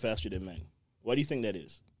mature faster than men? Why do you think that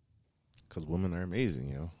is? Because women are amazing,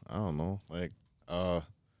 you know. I don't know. Like, I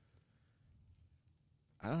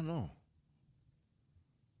don't know.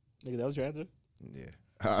 Nigga, that was your answer? Yeah.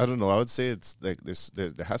 I don't know. I would say it's like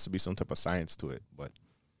there has to be some type of science to it, but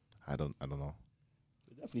I don't know.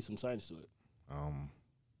 There's definitely some science to it.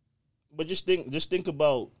 But just think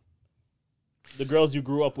about the girls you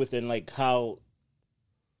grew up with and like how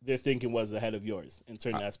their thinking was ahead of yours in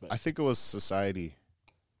certain aspects. I think it was society.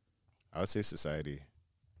 I would say society,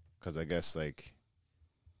 because I guess like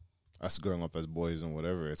us growing up as boys and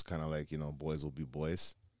whatever, it's kind of like, you know, boys will be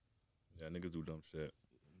boys. Yeah, niggas do dumb shit.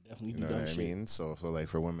 Definitely You do know dumb what I shit. mean? So like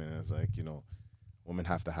for women, it's like, you know, women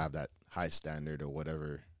have to have that high standard or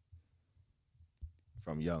whatever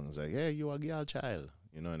from young. It's like, hey, you a girl child.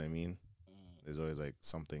 You know what I mean? There's always like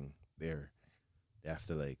something there. They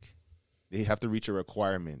have to reach a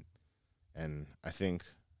requirement. And I think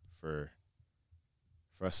for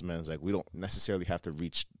us men, it's like we don't necessarily have to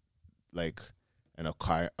reach like a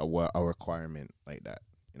requirement like that.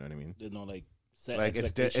 You know what I mean? There's no like set Like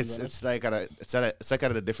expectations on it's like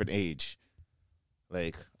at a different age.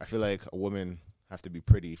 Like I feel like a woman have to be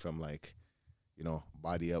pretty from like, you know,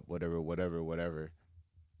 body up, whatever.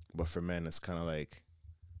 But for men, it's kind of like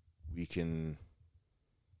we can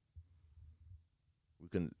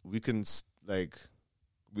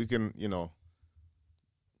you know,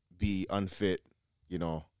 be unfit, you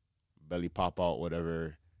know, belly pop out,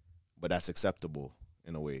 whatever, but that's acceptable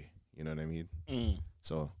in a way. You know what I mean?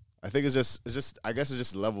 So I think it's just I guess it's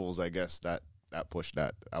just levels, I guess, that push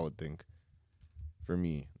that, I would think. For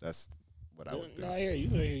me, that's what I would think. No, I hear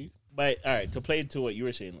you. But all right, to play into what you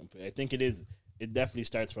were saying, I think it definitely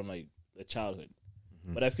starts from like the childhood.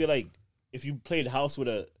 But I feel like if you played house with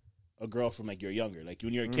a girl from like you're younger, like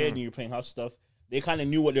when you're a kid and you're playing house stuff, they kind of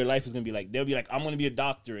knew what their life is gonna be like. They'll be like, I'm gonna be a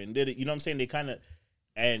doctor, and did it. You know what I'm saying? They kind of,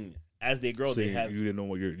 and as they grow, So they have. you didn't know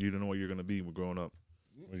what you're gonna be growing up.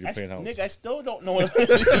 When you're playing house. Nigga, I still don't know what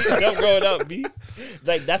I'm growing up, B.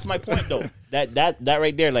 Like that's my point though. That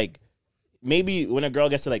right there, like maybe when a girl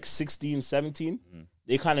gets to like 16, 17,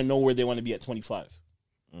 they kind of know where they want to be at 25.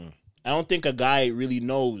 I don't think a guy really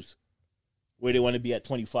knows where they want to be at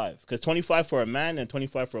 25, because 25 for a man and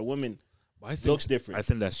 25 for a woman looks different. I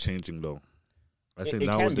think that's changing though. I think it can be.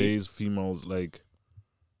 nowadays females like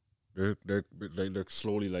they're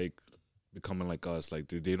slowly like becoming like us. Like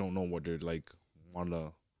they don't know what they're like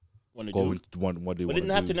wanna go do. into what they want to do. But it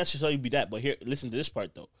didn't have to necessarily be that. But here, listen to this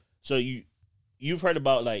part though. So you've heard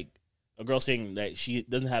about like a girl saying that she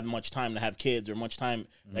doesn't have much time to have kids or much time,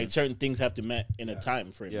 like certain things have to met in a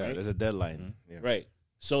time frame. Yeah, right? there's a deadline. Yeah. Right.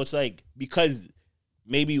 So it's like, because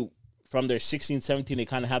maybe from their 16, 17, they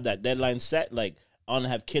kind of have that deadline set. Like, I want to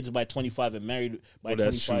have kids by 25 and married by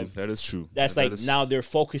 25. That is true. That's now their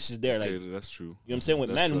focus is there. Like, okay, that's true. You know what I'm saying? With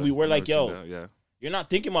That's men, true. we were I've like, never yo, seen that, you're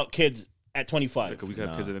not thinking about kids at 25. because we can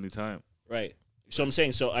have kids at any time. Right. So I'm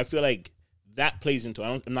saying, so I feel like that plays into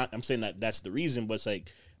it. I'm saying that that's the reason, but it's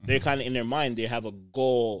like they're kind of in their mind, they have a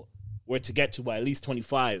goal where to get to by at least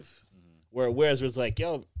 25. Whereas it's like,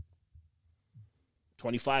 yo,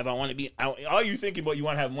 25, I want to be. All you thinking about, you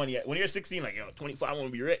want to have money. When you're 16, like, yo, 25, I want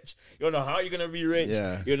to be rich. You don't know how you're going to be rich.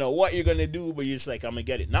 Yeah. You know what you're going to do, but you're just like, I'm going to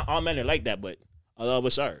get it. Not all men are like that, but a lot of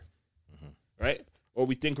us are. Right? Or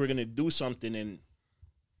we think we're going to do something and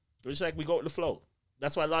we're just like, we go with the flow.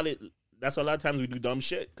 That's why a lot of times we do dumb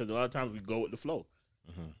shit, because a lot of times we go with the flow.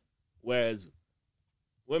 Whereas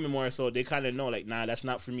women more so, they kind of know, like, nah, that's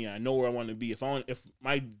not for me. I know where I want to be. If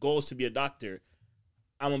my goal is to be a doctor,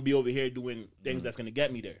 I'm going to be over here doing things that's going to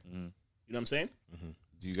get me there. You know what I'm saying?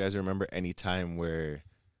 Do you guys remember any time where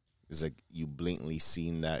it's like you blatantly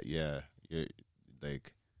seen that, you're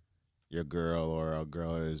like your girl or a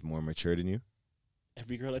girl is more mature than you?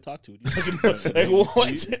 Every girl I talk to. Like,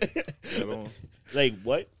 what? Like,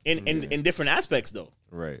 what? In different aspects, though.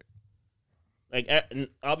 Right. Like, and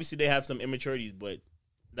obviously they have some immaturities, but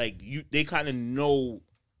like they kind of know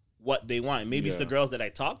what they want. Maybe it's the girls that I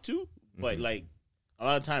talk to, but like a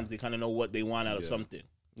lot of times they kind of know what they want out of something.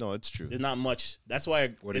 No, it's true. There's not much. That's why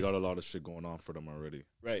They got a lot of shit going on for them already.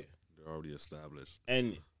 Right. They're already established.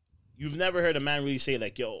 And you've never heard a man really say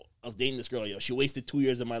like, yo, I was dating this girl, yo, she wasted 2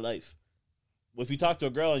 years of my life. But if you talk to a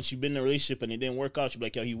girl and she's been in a relationship and it didn't work out, she'll be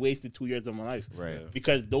like, yo, he wasted 2 years of my life. Right.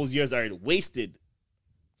 Because those years are wasted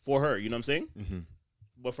for her, you know what I'm saying?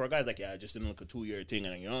 But for a guy, it's like, yeah, I just didn't look a 2 year thing,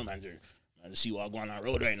 and like, you know, man, See what going on the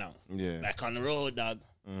road right now. Yeah. Back on the road, dog.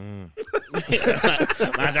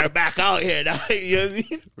 Mm-hmm. Man, they're back out here, dog. You know what I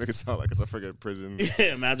mean? Make it sound like it's a freaking prison.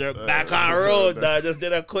 Yeah, man, they're back on the road, dog. Just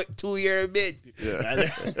did a quick 2-year bid. Yeah.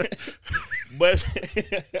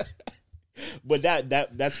 But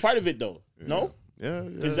that's part of it though. No? Yeah.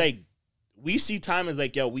 It's like we see time as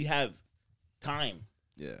like, yo, we have time.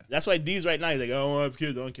 Yeah. That's why D's right now, he's like, I don't want to have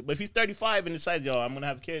kids, I don't want kids. But if he's 35 and decides, yo, I'm gonna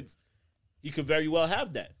have kids, he could very well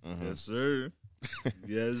have that. Yes, sir.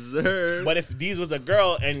 Yes, sir. But if D's was a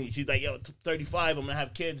girl and she's like, yo, 35, I'm gonna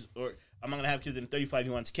have kids, or I'm not gonna have kids, and 35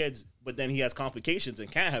 he wants kids, but then he has complications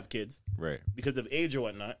and can't have kids Right. because of age or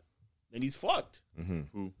whatnot, then he's fucked. Mm-hmm.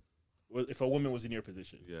 Who? Well, if a woman was in your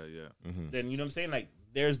position, Yeah. then you know what I'm saying? Like,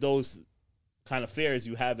 there's those kind of fears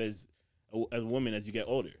you have as a woman as you get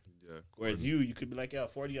older. Yeah. Whereas you could be like, yeah,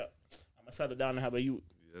 40 up, I'm gonna settle down and how about you?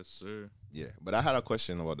 Yes, sir. Yeah, but I had a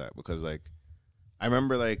question about that because, like, I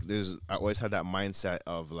remember, like, I always had that mindset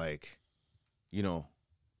of, like, you know,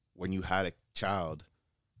 when you had a child,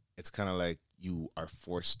 it's kind of like you are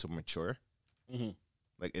forced to mature. Mm-hmm.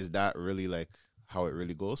 Like, is that really, like, how it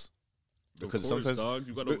really goes? Because Of course, sometimes,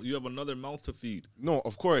 dog, you have another mouth to feed. no,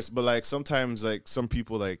 of course, but, like, sometimes, like, some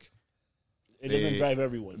people, like, It doesn't drive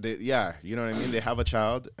everyone. yeah, you know what I mean? They have a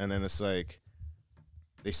child, and then it's like,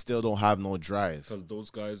 they still don't have no drive. Because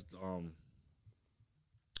those guys,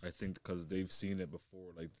 I think because they've seen it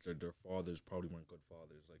before, like their fathers probably weren't good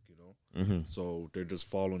fathers, like, you know. Mm-hmm. So they're just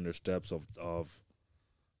following their steps of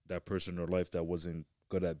that person in their life that wasn't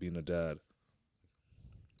good at being a dad.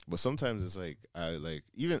 But sometimes it's like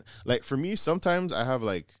even like for me, sometimes I have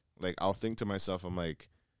like I'll think to myself, I'm like,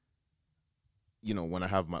 you know,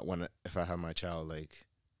 if I have my child like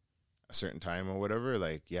a certain time or whatever,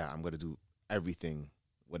 like, yeah, I'm gonna do everything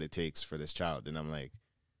what it takes for this child. And I'm like,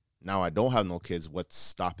 now I don't have no kids, what's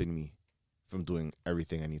stopping me from doing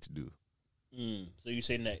everything I need to do? So you're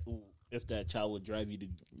saying that if that child would drive you to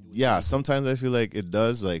do what Yeah, you sometimes I feel like it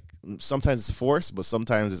does. Like sometimes it's forced, but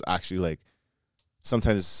sometimes it's actually like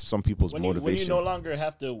sometimes it's some people's when motivation. you no longer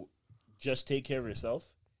have to just take care of yourself,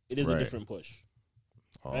 it is a Right. different push,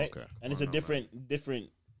 Oh, right? okay. And it's a different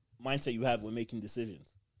mindset you have when making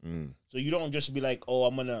decisions. Mm. So you don't just be like, oh,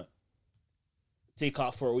 I'm gonna take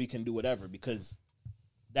off for a week and do whatever, because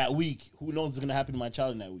that week, who knows what's gonna happen to my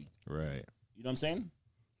child in that week? Right. You know what I'm saying?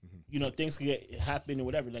 You know, things can happen or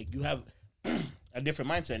whatever. Like, you have a different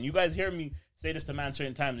mindset. And you guys hear me say this to man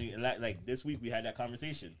certain times. Like this week, we had that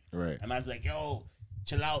conversation. Right. And man's like, yo,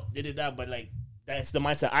 chill out, da-da-da. But, like, that's the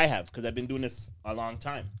mindset I have because I've been doing this a long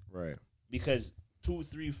time. Right. Because 2,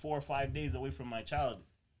 3, 4, 5 days away from my child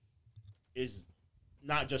is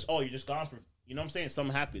not just, oh, you're just gone for, you know what I'm saying?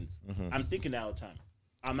 Something happens. I'm thinking that all the time.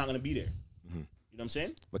 I'm not going to be there. You know what I'm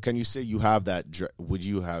saying? But can you say you have that? Would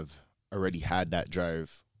you have already had that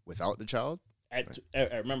drive without the child? I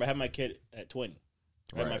remember I had my kid at 20.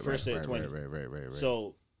 I had my first kid at 20. Right.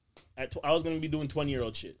 So I was going to be doing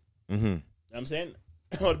 20-year-old shit. Mm-hmm. You know what I'm saying?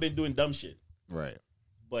 I would have been doing dumb shit. Right.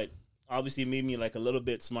 But obviously it made me like a little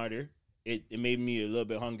bit smarter. It made me a little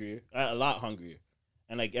bit hungrier, a lot hungrier.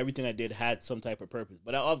 And like everything I did had some type of purpose.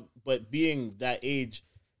 But being that age,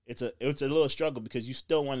 it's a little struggle because you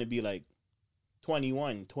still want to be like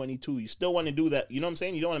 21, 22. You still want to do that. You know what I'm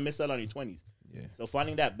saying? You don't want to miss out on your 20s. Yeah. So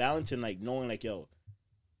finding that balance and like knowing like, yo,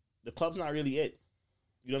 the club's not really it.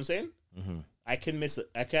 You know what I'm saying? Mm-hmm. I can miss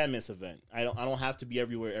event. I don't have to be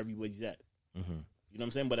everywhere everybody's at. Mm-hmm. You know what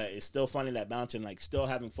I'm saying? But it's still finding that balance and like still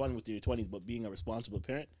having fun with your 20s, but being a responsible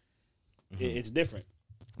parent, it's different.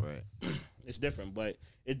 Right. It's different, but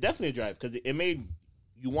it's definitely a drive because it made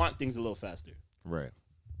you want things a little faster. Right.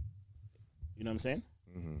 You know what I'm saying?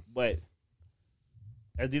 Mm-hmm. But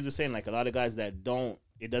as these are saying, like a lot of guys that don't,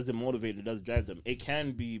 it doesn't motivate, it doesn't drive them. It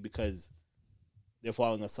can be because they're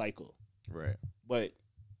following a cycle. Right. But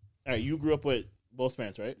all right, you grew up with both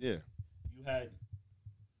parents, right? Yeah. You had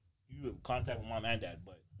contact with mom and dad,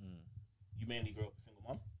 but you mainly grew up with single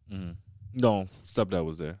mom. Mm-hmm. No, stepdad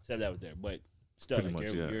was there. Said that was there, but still, Pretty like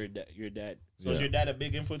much, yeah. your dad. So is Yeah. your dad a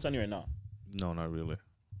big influence on you or not? No, not really.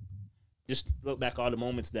 Just look back all the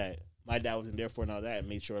moments that my dad wasn't there for and all that, and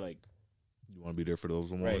made sure like You want to be there for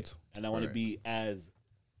those right. moments. And I want to Right. be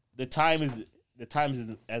the time is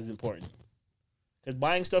as important. Because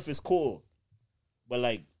buying stuff is cool, but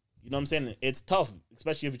like, you know what I'm saying, it's tough,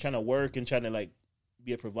 especially if you're trying to work and trying to like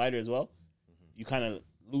be a provider as well. You kind of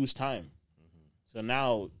lose time. So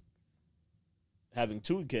now having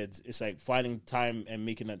 2 kids, it's like finding time and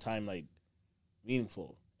making that time like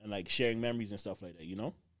meaningful and like sharing memories and stuff like that, you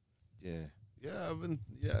know? Yeah. I'm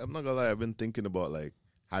not gonna lie. I've been thinking about like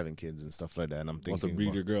having kids and stuff like that, and I'm Want to thinking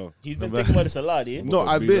breed your about, girl. He's been thinking about this a lot, yeah? no,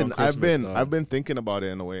 About to breed on Christmas, I've been thinking about it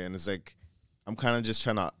in a way, and it's like I'm kind of just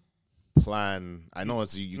trying to plan. I know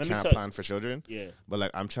it's you Let me can't tell- plan for children, Yeah. but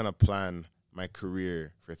like I'm trying to plan my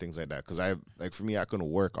career for things like that because I like for me I can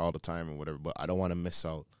work all the time and whatever, but I don't want to miss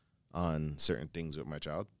out on certain things with my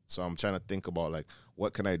child. So I'm trying to think about like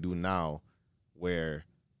what can I do now where,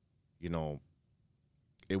 you know,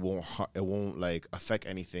 it won't like affect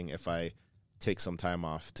anything if I take some time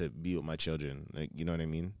off to be with my children, like you know what I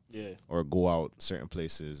mean, Yeah. or go out certain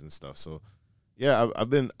places and stuff. So yeah, I've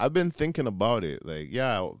been thinking about it. Like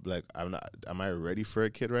yeah, like I'm not. Am I ready for a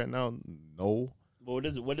kid right now? No. But what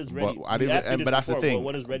is ready? But I You didn't. asked me this But that's the before, thing.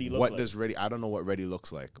 What does ready look What like? does ready? I don't know what ready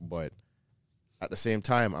looks like. But at the same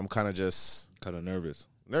time, I'm kind of just Kind of nervous.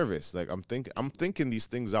 nervous. Like I'm thinking these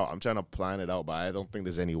things out. I'm trying to plan it out, but I don't think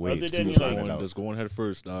there's any way Other to than, plan like, it out. Just going head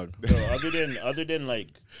first, dog. So other than like,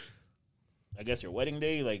 I guess your wedding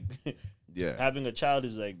day, like Yeah. having a child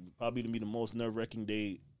is like probably to be the most nerve wracking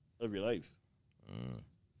day of your life,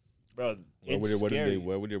 bro. Why It's would your wedding scary. day?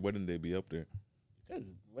 Why would your wedding day be up there? Because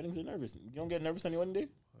weddings are nervous. You don't get nervous on your wedding day.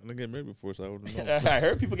 I didn't get married before, so I wouldn't know. I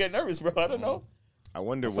heard people get nervous, bro. I don't know. I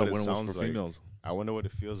wonder I what thought it wedding was sounds for like. females. I wonder what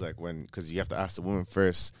it feels like when, because you have to ask the woman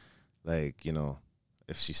first, like, you know,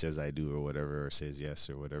 if she says I do or whatever, or says yes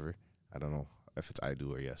or whatever. I don't know if it's I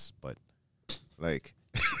do or yes, but like,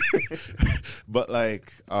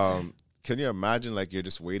 can you imagine like you're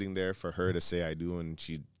just waiting there for her to say I do and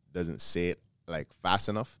she doesn't say it like fast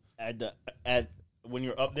enough? At when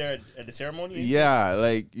you're up there at the ceremony. Yeah,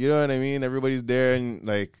 like, you know what I mean? Everybody's there and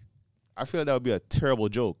like, I feel like that would be a terrible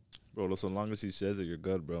joke. Bro, as long as she says it, you're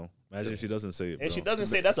good, bro. Imagine if she doesn't say it, bro. And she doesn't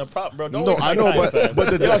say that's a prop, bro. Don't No, waste my I know, time, fam.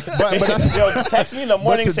 but that's Yo, text me in the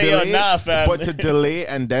morning, to say yo, nah, fam. But to delay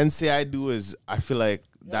and then say I do is, I feel like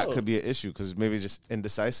that Yo. could be an issue because maybe it's just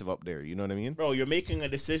indecisive up there. You know what I mean? Bro, you're making a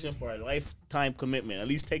decision for a lifetime commitment. At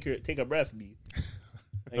least take a breath, B.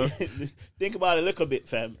 Like, think about it a little bit,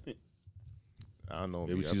 fam. I don't know.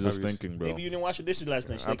 Maybe B. she's just thinking, bro. Maybe you didn't wash the dishes last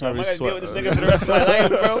night. She's I like, yo, am I probably gonna deal with this sweat- nigga for the rest of my life,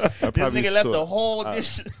 bro? This probably nigga left sweat- the whole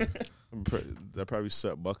dish. I probably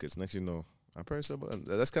sweat buckets. Next, you know, I probably sweat buckets.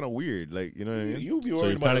 That's kind of weird. Like, you know what I mean? You be So worried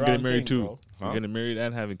you're about planning the on wrong getting married thing, too. bro. Huh? You're getting married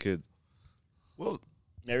and having kids. Well,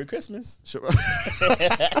 Merry Christmas. sure.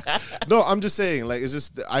 No, I'm just saying. Like, it's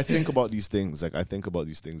just I think about these things. Like, I think about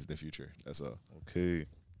these things in the future. That's all. Okay.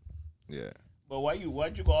 Yeah. But why'd you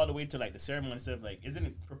go all the way to like the ceremony instead of like, isn't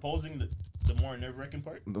it proposing the more nerve wracking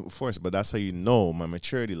part? Of course, but that's how you know my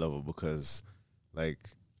maturity level because, like,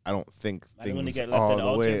 I don't think I don't wanna things get left all at the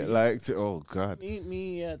the way. altar. Like, oh God, Meet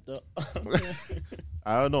me at the.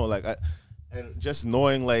 I don't know. Like, and just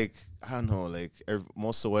knowing, like, I don't know. Like,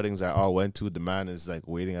 most of the weddings I all went to, the man is like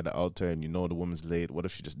waiting at the altar, and you know the woman's late. What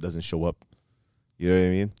if she just doesn't show up? You know what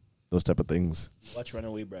I mean? Those type of things. Watch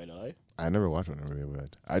Runaway Bride, alright? I never watch one every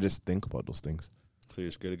word. I just think about those things. So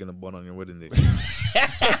you're scared of getting a bun on your wedding day.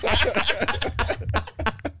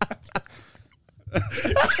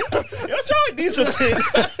 What's wrong with these things?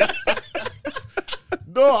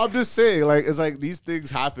 No, I'm just saying, like, it's like these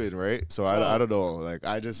things happen, right? So I don't know. Like,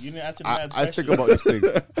 I just You didn't answer the I man's think question. about these things.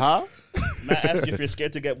 Huh? Matt asked you if you're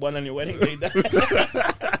scared to get one on your wedding day.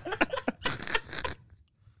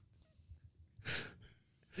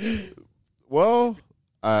 Well,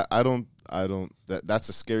 I don't. That's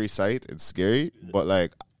a scary sight. It's scary, but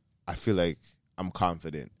like, I feel like I'm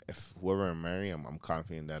confident. If whoever I'm marrying, I'm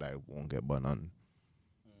confident that I won't get bun on.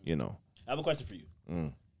 You know. I have a question for you.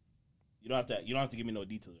 Mm. You don't have to give me no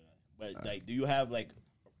details, but like, do you have like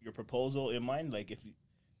your proposal in mind? Like, if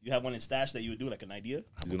you have one in stash that you would do, like an idea.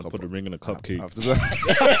 He's gonna put the ring in a cupcake.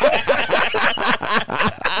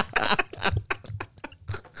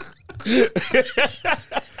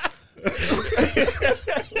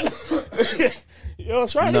 Yo,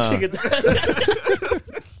 try Nah. this nigga.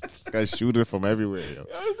 This guy's shooting from everywhere. Yo.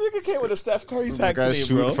 This nigga came with a Steph Curry This pack guy's today,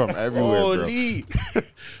 shooting bro. from everywhere, bro. Holy.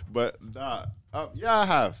 But nah,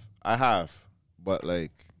 yeah, I have. But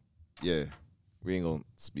like, yeah, we ain't gonna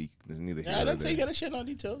speak. There's neither here Yeah, I nor don't say you there. gotta share no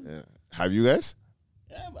details. Yeah. Have you guys?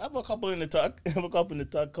 Yeah, I have a couple in the tuck.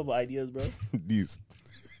 Couple ideas, bro. These.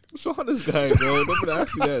 What's on this guy, bro? Nobody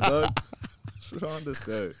asked you that, dog. What's on this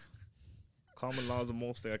guy? Common law is the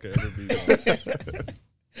most thing I could ever be on.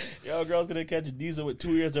 Yo, girl's gonna catch Diesel with 2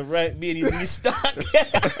 years of rent. Me and he's be stuck.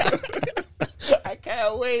 I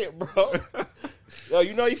can't wait, bro. Yo,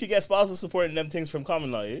 you know you can get spousal support and them things from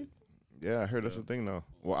common law, yeah? Yeah, I heard that's a thing now.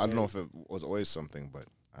 Well, I don't know if it was always something, but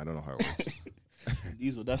I don't know how it works.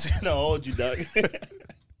 Diesel, that's gonna hold you, dog. But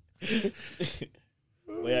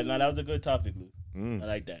yeah, no, that was a good topic, Luke. I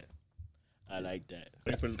like that.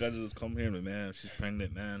 Wait for this guy to just come here, man. She's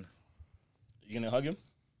pregnant, man. You gonna hug him?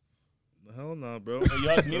 The hell no, bro. You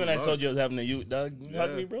hugged me when I told you I was having a youth, dog. You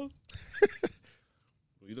hug Yeah. me, bro.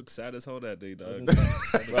 You look sad as hell that day, dog.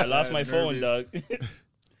 Bro, I lost my phone, dog. It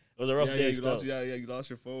was a rough day. You lost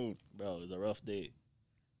your phone. Bro, it was a rough day.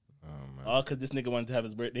 Oh, man. All because this nigga wanted to have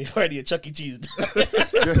his birthday party at Chuck E. Cheese.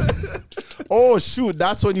 Oh shoot,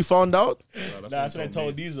 that's when you found out? Nah, that's when I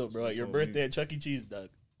told Diesel, bro. Your birthday at Chuck E. Cheese, dog.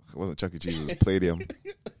 It wasn't Chuck E. Cheese, it was Palladium.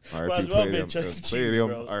 Well, RP well been Palladium. Chuck It E. was Cheese, Palladium.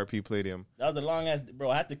 bro. RP Palladium. That was a long ass, bro.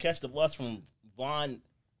 I had to catch the bus from Vaughan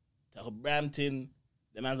to Brampton.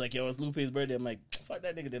 The man's like, yo, it's Lupe's birthday. I'm like, fuck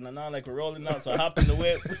that nigga. Then I know like we're rolling out. So I hopped in the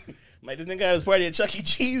whip. I'm like, this nigga had his party at Chuck E.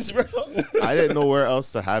 Cheese, bro. I didn't know where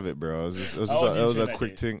else to have it, bro. It was just, How old it was you a turn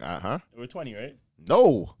quick that thing. Huh? We were 20, right?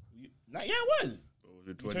 No. Yeah, it was.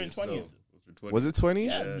 Your You turned 20th. Was it 20?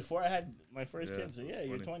 Yeah, Yeah. before I had my first Yeah, kid. So yeah,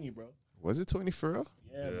 you're 20. 20, bro. Was it 20 for real?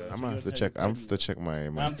 Yeah, bro. I'm So gonna have you're to check. 20, I'm gonna have to check my.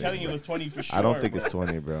 I'm thing, telling you, it bro. was 20 for sure. I don't think bro. it's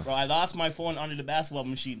 20, bro. Bro, I lost my phone under the basketball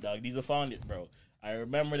machine, dog. Diesel found it, bro. I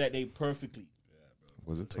remember that day perfectly.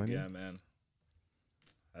 Was it 20? Yeah, man.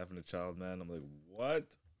 Having a child, man. I'm like, what?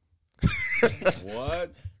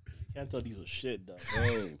 What? Can't tell Diesel shit, dog.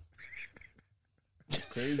 Bro. It's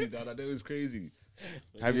crazy, dog. That day was crazy.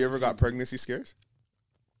 Have you ever got pregnancy scares?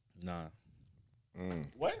 Nah.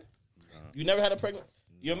 What? You never had a pregnant?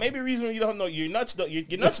 Yo, maybe reason you don't know your nuts don't your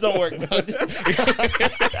nuts don't work, bro.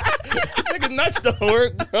 Nigga nuts don't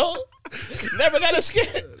work, bro. Never got a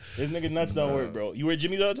scare. This nigga nuts don't work, bro. You wear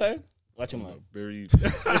Jimmy's all the time? Watch him live. Very.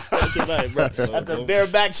 Watch him live, bro. That's the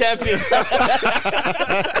bareback champion.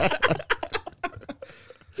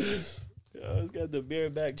 Yo, this guy's the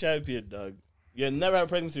bareback champion, dog. You never had a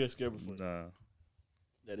pregnancy scare before. Nah.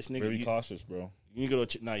 Yeah, this nigga. Very You, cautious, bro. you need to go.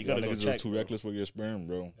 Nah, you gotta go Niggas check. is too bro. reckless with your sperm,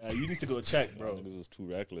 bro. Nah, you need to go check, bro. Niggas is too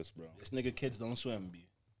reckless, bro. This nigga kids don't swim, b.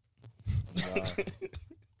 Nah.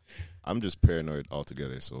 I'm just paranoid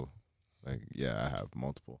altogether. So, like, yeah, I have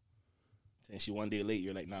multiple. Since you one day late,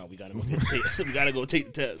 you're like, nah, we gotta go take the test. We gotta go take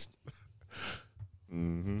the test.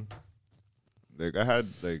 Mm-hmm. Like I had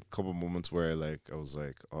like a couple moments where like I was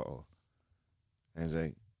like, oh, and it's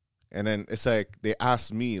like, and then it's like they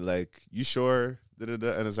asked me like, you sure?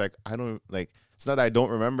 Da-da-da. And it's like I don't like. It's not that I don't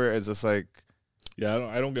remember. It's just like Yeah,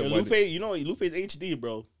 I don't get Yo, why. Lupe, you know Lupe's HD,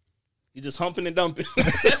 bro. He's just humping and dumping.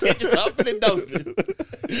 He's just humping and dumping.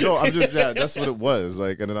 no, I'm just that's what it was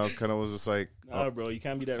like. And then I was kind of was just like, Nah, bro, you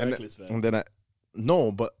can't be that and, reckless, fam. and then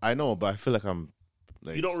but I know, but I feel like I'm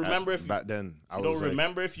like You don't remember if you- back then I You was don't like,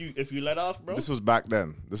 remember if you let off, bro? this was back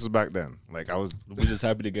then. Like I was. We just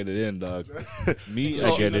happy to get it in, dog. Me,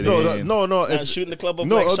 So- I get it no, in. no, Nah, it's shooting the club up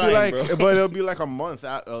no, like it'll Shine, be like, bro. but it'll be like a month.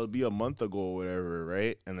 It'll be a month ago, or whatever,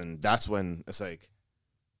 right? And then that's when it's like,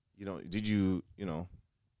 did you, You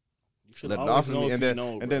should let it always off of know me? if And you then,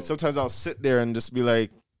 know, and then bro. sometimes I'll sit there and just be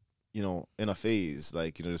like, in a phase,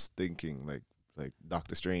 like just thinking, like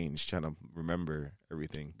Doctor Strange, trying to remember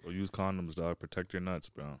everything. Or use condoms, dog. Protect your nuts,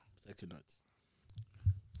 bro. Protect your nuts.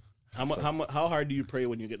 How hard do you pray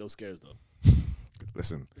when you get those scares, though?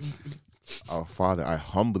 Listen. Oh, Father, I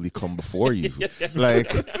humbly come before you.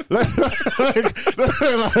 like, You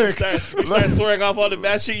start swearing off all the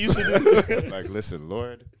bad shit you used to do. like, listen,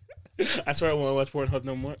 Lord, I swear I won't watch Pornhub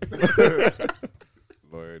no more.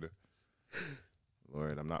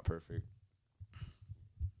 Lord, I'm not perfect.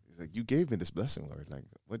 He's like, you gave me this blessing, Lord. Like,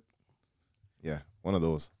 what? Yeah, one of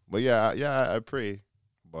those. But yeah, I pray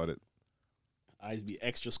about it. Eyes be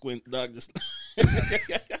extra squint, dog. Just trying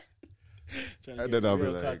to And get then I'll be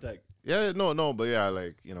real like, contact. yeah, no, but yeah,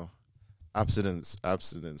 like, abstinence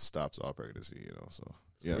stops all pregnancy, so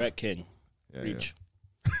yeah. Correct, King. Yeah, Preach.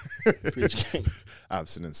 Preach, King.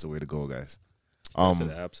 Abstinence is the way to go, guys. I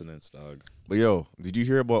said abstinence, dog. But yo, did you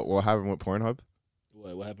hear about what happened with Pornhub?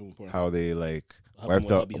 What happened with Pornhub? How they like What happened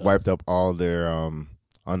with Hubby wiped up all their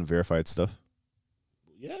unverified stuff?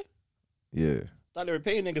 Yeah? Yeah. Thought they were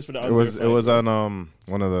paying niggas for the It was on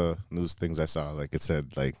one of the news things I saw. Like it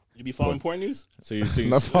said, like You be following porn news? So you're saying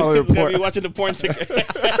not following You gotta porn, be watching the porn ticket.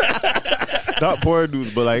 not porn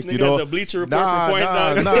news, but like Nigga got the Bleacher Report for porn,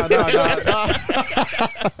 dog. nah.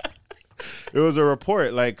 It was a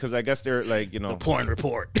report, like, because I guess they're like, The porn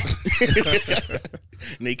report.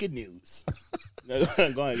 Naked news. No,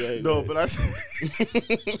 go ahead. no, but I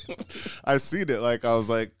seen it. Like I was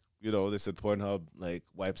like, they said Pornhub like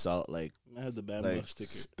wipes out like I had the bad like like,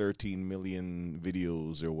 sticker. 13 million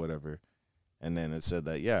videos or whatever. And then it said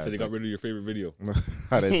that, so they got rid of your favorite video.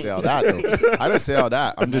 I didn't say all that, though. I didn't say all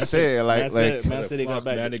that. I'm just saying, like, Man said they got Fuck,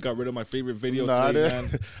 back. man, they got rid of my favorite video no, I today,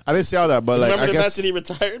 didn't, man. I didn't say all that, but like, Remember I the man guess said he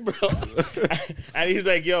retired, bro? And he's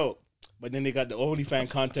like, yo, but then they got the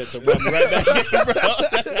OnlyFans content, so brought me right back in,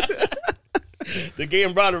 bro. The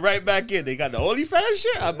game brought it right back in. They got the OnlyFans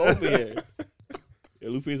shit? I'm over here. Yeah,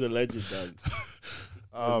 Lupe's a legend, dog.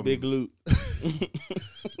 That's big loot.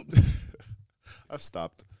 I've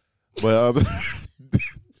stopped. But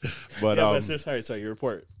but Yeah, but sorry, your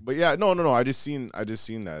report. but yeah, no. I just seen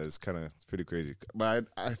that. It's pretty crazy. But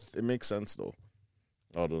it makes sense though.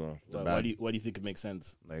 All Why do you think it makes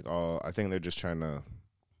sense? like all I think they're just trying to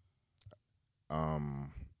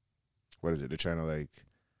what is it? They're trying to like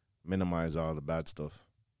minimize all the bad stuff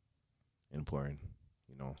in porn.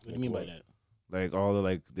 You know, What do you mean by that? like all the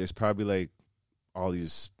like there's probably like all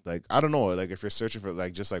these like I don't know, like if you're searching for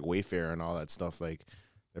like just like Wayfair and all that stuff, like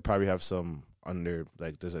they probably have some under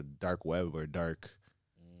like there's a dark web or dark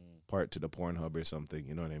part to the Pornhub or something,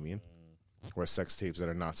 you know what I mean? Or sex tapes that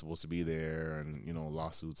are not supposed to be there and, you know,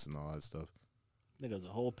 lawsuits and all that stuff. Nigga, the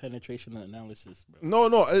whole penetration analysis, bro.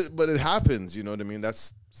 No, but it happens, you know what I mean?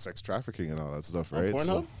 That's sex trafficking and all that stuff, right?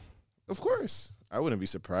 Pornhub? Of course. I wouldn't be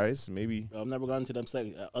surprised. Maybe. Bro, I've never gone to them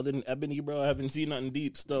sites. Other than Ebony, bro, I haven't seen nothing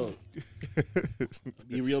deep still.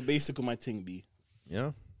 Be real basic with my thing, B.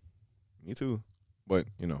 Yeah, me too. But,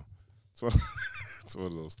 you know, it's one, it's one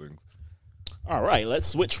of those things. All right, let's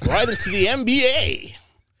switch right into the NBA.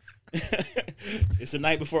 It's the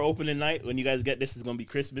night before opening night. When you guys get this, it's going to be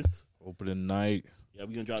Christmas. Opening night. Yeah,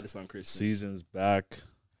 we're going to drop this on Christmas. Season's back.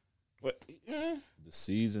 What? Yeah, The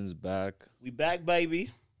season's back. we back, baby.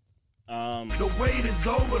 The wait is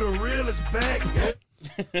over, the real is back.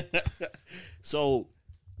 So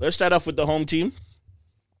let's start off with the home team.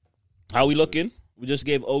 How we looking? We just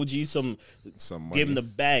gave OG some Some gave him money.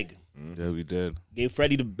 the bag. Yeah, we did. Gave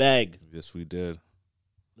Freddie the bag. Yes, we did.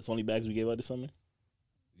 That's the only bags we gave out this summer.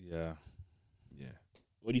 Yeah. Yeah.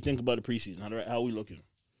 What do you think about the preseason? How we looking?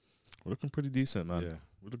 We're looking pretty decent, man. Yeah.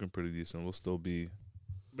 We're looking pretty decent. We'll still be.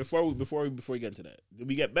 Before we get into that, did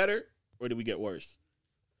we get better or did we get worse?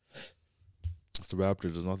 It's the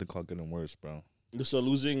Raptors. There's nothing called getting worse, bro. So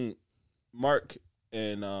losing Mark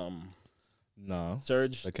and Nah.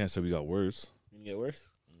 Serge, I can't say we got worse. didn't get worse.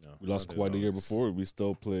 No, We lost I Kawhi the don't year know. before. We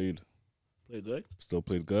still played Played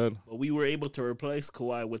good, good. but we were able to replace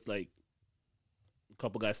Kawhi with like a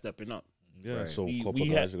couple guys stepping up. Yeah, Right. so We- a couple we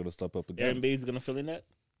guys had- are gonna step up Aaron again. Bates is gonna fill in that.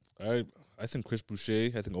 I think Chris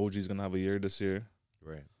Boucher. I think OG's gonna have a year this year.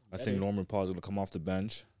 Right. I Better. think Norman Paul's gonna come off the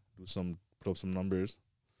bench, put up some numbers.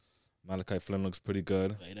 Malachi Flynn looks pretty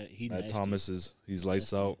good. Like, he Matt nasty. Thomas he's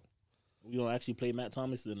lights out. We don't actually play Matt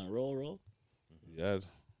Thomas in a roll. Yeah,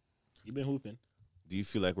 He been hooping. Do you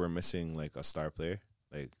feel like we're missing like a star player?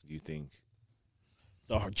 Like, do you think?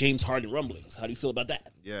 The James Harden rumblings. How do you feel about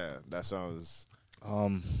that? Yeah, that sounds.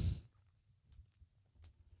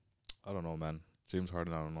 I don't know, man. James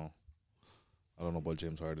Harden, I don't know. I don't know about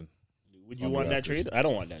James Harden. Would you On the want that Raptors. trade? I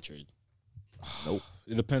don't want that trade. Nope.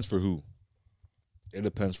 It depends for who. It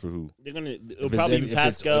depends for who. They're gonna. It'll If it's probably any- be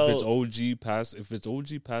Pascal. if it's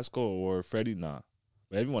OG, Pascal, or Freddie, nah.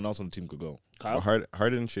 But everyone else on the team could go. Kyle.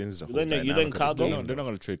 Harden changes the You whole letting- you dynamic letting of the Kyle go? game, They're not though.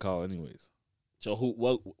 going to trade Kyle anyways. So who?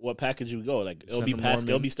 What package we go? Like it'll Send be him Pascal. It'll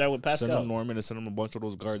Norman. be starting with Send Pascal. him Norman and send him a bunch of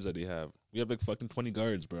those guards that they have. We have like fucking 20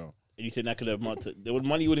 guards, bro. And you think that could have amount to? The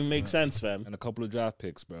money wouldn't make sense, fam. And a couple of draft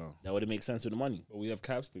picks, bro. That would have made sense with the money. But we have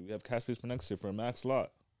cap space. We have cap space for next year for a max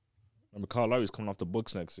slot. Remember, Kyle Lowry's coming off the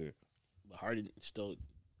books next year. But Harden still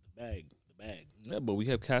the bag. Yeah, but we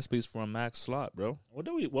have cap space for a max slot, bro. What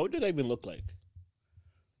did that even look like?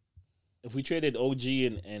 If we traded OG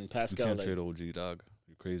and You Pascal, can't like, trade OG, dog.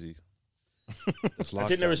 You're crazy. It's I lockdown,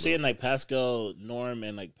 think they were bro. saying like Pascal, Norm,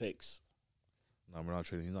 and like picks. No, we're not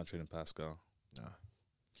trading. He's not trading Pascal.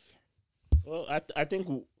 Well, I think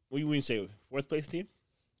what you wouldn't say fourth place team,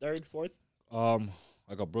 third, fourth. I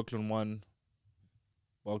got Brooklyn 1,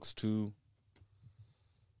 Bucks 2,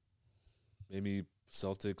 maybe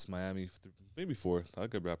Celtics, Miami, maybe 4th. I'll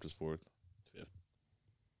get Raptors 4th. 5th.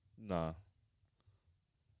 Nah.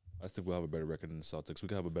 I think we'll have a better record than the Celtics. We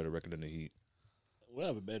could have a better record than the Heat. We'll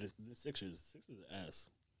have a better the Sixers. Sixers are ass.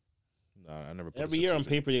 Nah, I never put Every the year on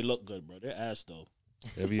Sixers paper they look good, bro. They're ass though.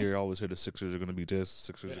 in. Every year I always hear the Sixers are going to be this,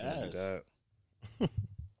 Sixers are They're going to be ass. that.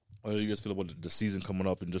 How do you guys feel about the season coming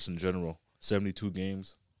up and just in general? 72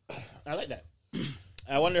 games. I like that.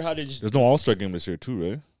 I wonder how they just. There's no All-Star game this year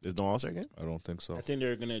too, right? There's no All-Star game? I don't think so. I think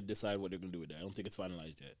they're gonna decide what they're gonna do with that. I don't think it's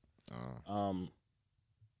finalized yet. Oh.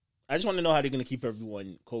 I just want to know how they're gonna keep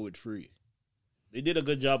everyone COVID free. They did a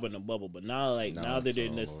good job in the bubble, but now now that it's they're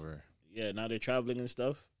in all this, over. now they're traveling and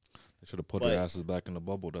stuff. They should have put But- their asses back in the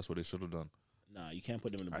bubble. That's what they should have done. Nah, you can't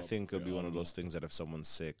put them in the I bubble. think it'll be They're one of all those things that if someone's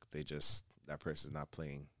sick, that person's not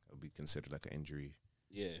playing. It'll be considered like an injury.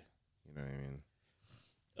 Yeah, You know what I mean?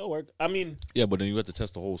 it'll work. I mean, Yeah, but then you have to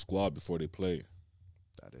test the whole squad before they play.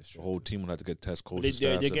 That is The true. whole team will have to get test But coaches,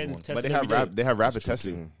 they're staffs, getting everyone. tested But they have every day. they have rapid That's true,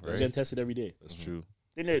 testing, They're right? getting tested every day. That's true.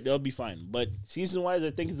 Then they'll be fine. But season wise,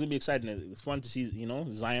 I think it's gonna be exciting. It's fun to see.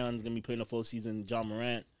 Zion's gonna be playing a full season. John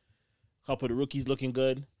Morant, Couple of the rookies looking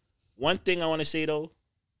good. One thing I want to say though,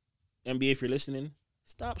 NBA, if you're listening,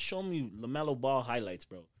 stop showing me LaMelo Ball highlights,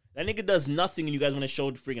 bro. That nigga does nothing, and you guys want to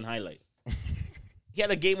show the freaking highlight. He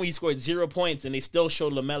had a game where he scored 0 points, and they still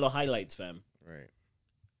showed LaMelo highlights, fam. Right.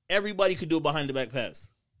 Everybody could do a behind the back pass.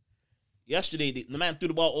 Yesterday, the man threw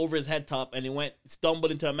the ball over his head top, and it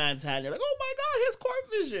stumbled into a man's hand. They're like, "Oh my god, his court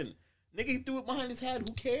vision." Nigga, he threw it behind his head.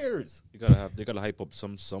 Who cares? They gotta hype up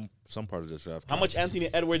some part of this draft. How much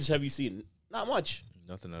Anthony Edwards have you seen? Not much.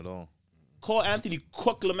 Nothing at all. Cole Anthony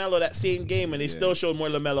cooked LaMelo that same game, and they still showed more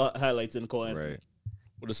LaMelo highlights than Cole Anthony. Right.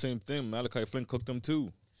 Well, the same thing. Malachi Flynn cooked them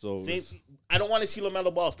too. So I don't want to see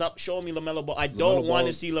LaMelo Ball. Stop showing me LaMelo Ball. I don't want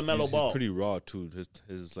to see LaMelo Ball. He's pretty raw too.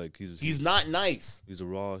 He's not nice. He's a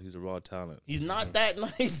raw talent. He's not that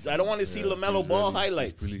nice. I don't want to see LaMelo Ball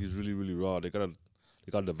highlights. He's really raw. They gotta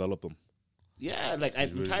develop him. Yeah, like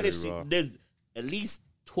I'm really, trying really to see. raw. There's at least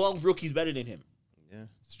 12 rookies better than him. Yeah,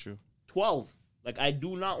 it's true. 12. Like I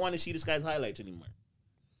do not want to see this guy's highlights anymore.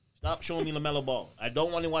 Stop showing me LaMelo Ball. I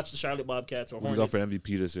don't want to watch the Charlotte Bobcats or Who you got Hornets. for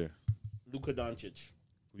MVP this year? Luka Doncic.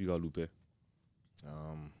 Who you got, Lupe?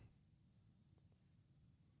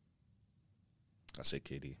 I say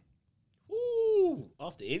KD. Ooh,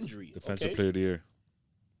 off the injury. Defensive Player of the Year.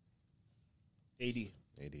 AD.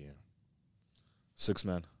 AD. Yeah. Six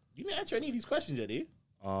man. You didn't answer any of these questions yet, eh?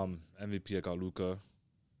 MVP, I got Luka.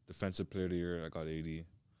 Defensive Player of the Year, I got 80.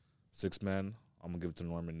 Six man, I'm gonna give it to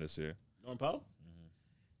Norman this year. Norman Powell?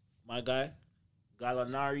 My guy,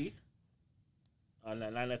 Gallinari. On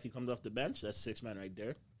that line, if he comes off the bench, that's 6 man right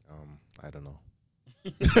there. I don't know.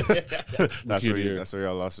 Rookie of the year. That's where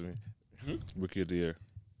y'all lost me. Rookie of the Year.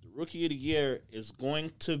 The rookie of the year is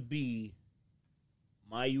going to be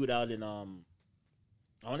my youth out in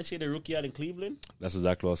I want to say the rookie out in Cleveland. That's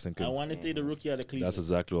exactly what I was thinking. I want to say the rookie out of Cleveland. That's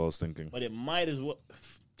exactly what I was thinking. But it might as well.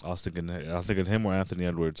 I was thinking him or Anthony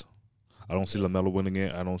Edwards. I don't see LaMelo winning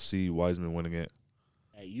it. I don't see Wiseman winning it.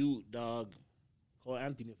 Hey, you dog, Cole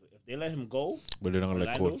Anthony. If they let him go, But they're not gonna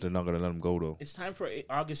Orlando? they're not gonna let him go though. it's time for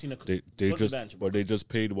Augustine to They go to the just bench, bro. but they just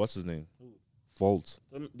paid what's his name? Who? Fultz.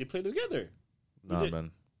 They play together. Nah, it?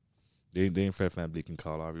 man. They ain't Fred VanVleet and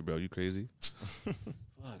Kyle Lowry, bro. You crazy?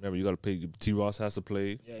 Remember, you gotta pay. T. Ross has to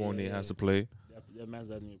play. Fournier has to play. That man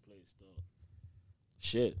doesn't even play still.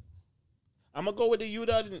 Shit. I'm gonna go with the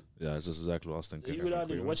Utah. Yeah, it's just exactly what I was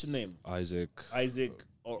thinking. What's his name? Isaac.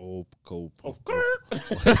 Or Cope.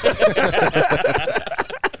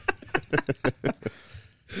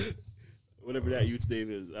 whatever that youth's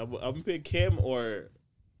name is. I'm gonna pick him or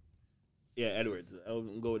Edwards. I'm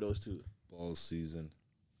gonna go with those two. Ball season.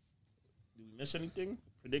 Did we miss anything?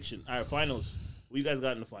 Prediction. All right, finals. What you guys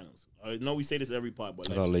got in the finals? I know we say this every pod,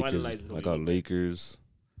 but I let's got finalize Lakers. this. I got Lakers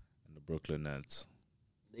and the Brooklyn Nets.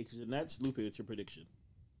 Lakers and Nets. Lupe, what's your prediction?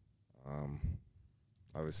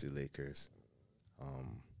 Obviously Lakers.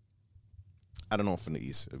 I don't know if in the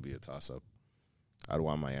East it'll be a toss up. I'd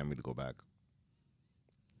want Miami to go back.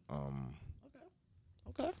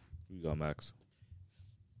 Okay. Who you got, Max?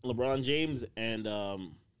 LeBron James and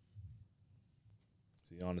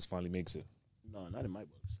See, Giannis finally makes it. no, not in my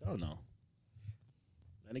books. I don't know.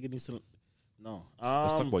 That nigga needs to. No.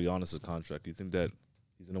 Let's talk about Giannis' contract. You think that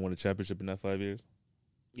he's gonna win a championship in that 5 years?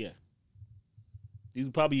 Yeah. He's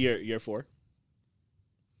probably year 4.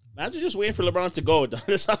 Imagine just waiting for LeBron to go.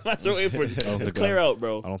 That's all I'm waiting for. Just clear out,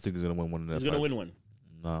 bro. I don't think he's gonna win one in that. He's gonna win one.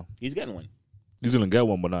 No, He's getting one. he's gonna get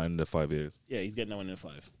one, but not in the 5 years. Yeah, he's getting that one in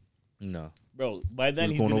 5. No. Bro, by then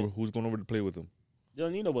Who's he's going gonna. over? Who's going over to play with him? They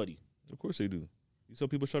don't need nobody. Of course they do. You saw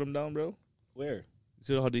people shut him down, bro. Where? You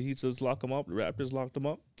see how the Heat just lock him up? The Raptors locked him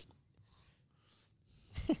up.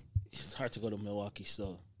 It's hard to go to Milwaukee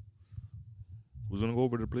still. Who's gonna go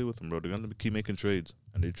over to play with him, bro? They're gonna keep making trades,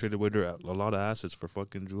 and they traded away a lot of assets for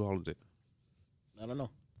fucking Drew Holiday. I don't know.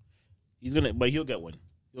 He's gonna, but he'll get one.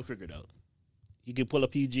 He'll figure it out. He can pull a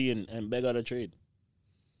PG and beg out a trade.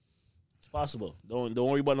 It's possible. Don't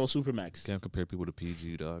worry about no Supermax. Can't compare people to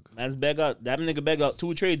PG, dog. Man's beg out. That nigga beg out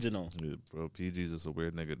 2 trades, you know. Yeah, bro, PG's just a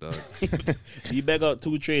weird nigga, dog. He beg out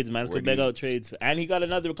 2 trades. Man's could beg out trades, and he got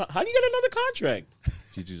another. How do you get another contract?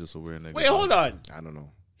 PG's just a weird nigga. Wait, dog. hold on. I don't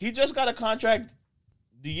know. He just got a contract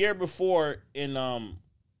the year before in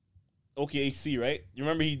OKC, right? You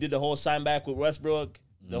remember he did the whole sign back with Westbrook,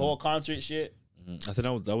 the whole concert shit. Mhm. I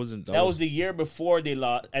think that was the year before they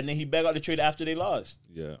lost, and then he begged out the trade after they lost,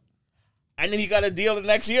 yeah. and then he got a deal the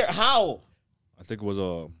next year. How? I think it was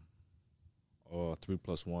a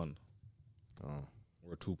 3+1 Oh.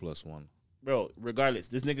 or 2+1. Bro, regardless,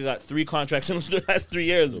 this nigga got 3 contracts in the last 3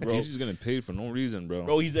 years, bro. PG's getting paid for no reason, bro.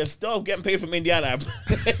 Bro, he's still getting paid from Indiana.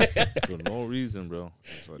 For no reason, bro.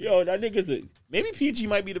 Yo, that nigga's maybe PG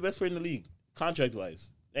might be the best player in the league, contract wise.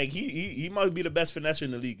 Like he must be the best finesser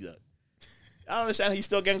in the league. Though. I don't understand how he's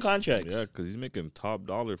still getting contracts. Yeah, because he's making top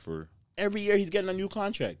dollar for. Every year he's getting a new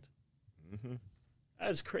contract. Mm-hmm.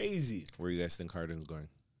 That's crazy. Where you guys think Harden's going?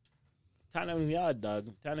 Tana yard, dog.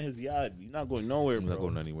 Tana his yard. He's not going nowhere, He's bro. not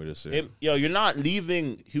going anywhere this year. Yo, you're not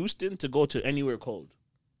leaving Houston to go to anywhere cold.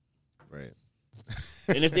 Right.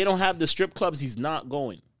 And if they don't have the strip clubs, he's not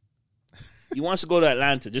going. He wants to go to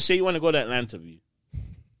Atlanta. Just say you want to go to Atlanta, V.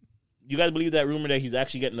 You guys believe that rumor that he's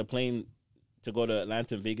actually getting a plane to go to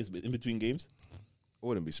Atlanta and Vegas in between games? I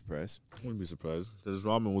wouldn't be surprised. I wouldn't be surprised. Dennis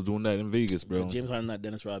Rodman was doing that in Vegas, bro. James Harden's not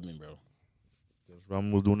Dennis Rodman, bro. Dennis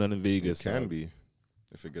Rodman was doing that in Vegas. It can dog. be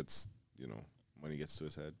if it gets, money gets to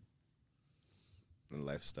his head. And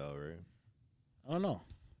lifestyle, right? I don't know.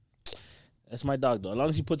 That's my dog, though. As long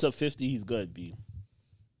as he puts up 50, he's good, B.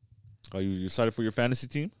 Are you excited for your fantasy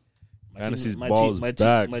team? Fantasy my ball team, is my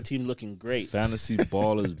back. Team, my team looking great. Fantasy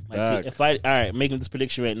ball is My back. team, all right, making this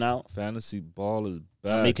prediction right now. Fantasy ball is I'm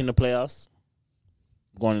back. making the playoffs.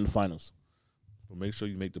 Going in the finals. But make sure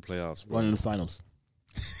you make the playoffs, bro. Going in the finals.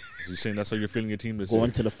 So you saying that's how you're feeling your team this Going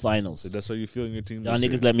year? to the finals. So that's how you're feeling your team Y'all this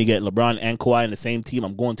niggas year? let me get LeBron and Kawhi in the same team.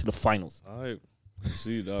 I'm going to the finals. All right. We'll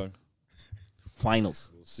see, dog.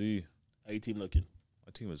 Finals. We'll see. How your team looking?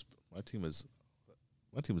 My team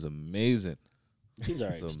is amazing. Your team's all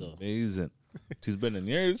right It's still. amazing. Team's been in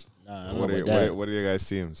years. Nah, I don't What know are, about what, that. are, what are your guys'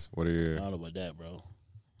 teams? What are I your... don't know about that, bro.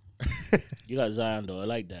 You got Zion, though. I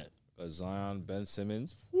like that. Zion, Ben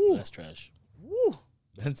Simmons. That's trash.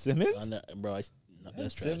 Ben Simmons? Bro,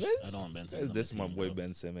 that's trash. Simmons? I don't want Ben Simmons. on This is my team, boy bro.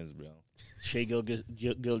 Ben Simmons, bro. Shea Gilgis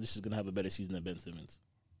is going to have a better season than Ben Simmons.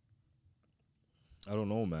 I don't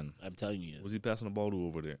know, man. I'm telling you, he Was is. he passing the ball to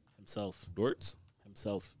over there? Himself. Dortz?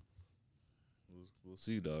 Himself. We'll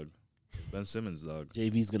see, dog. Ben Simmons, dog.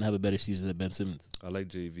 JV's going to have a better season than Ben Simmons. I like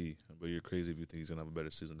JV, but you're crazy if you think he's gonna have a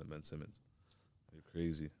better season than Ben Simmons. You're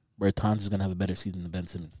crazy, Bertans is going to have a better season than Ben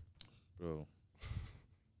Simmons. bro.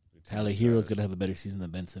 Your team Tyler is Hero's trash. going to have a better season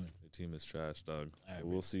than Ben Simmons. Your team is trash, dog. All right, But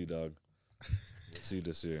we'll see, dog. We'll see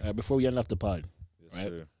this year. All right, before we end off the pod, Yes, right.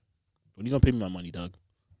 sir. when you going to pay me my money, dog?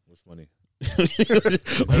 Which money? When you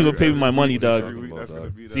going to pay me my money, dog? Every week, that's Dog.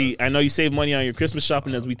 gonna be the... See, I know you save money on your Christmas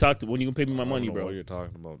shopping as we talked. When you gonna pay me my money, I don't know bro? What you're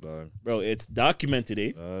talking about, dog? Bro, it's documented,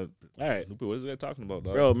 eh? All All right, what is this guy talking about,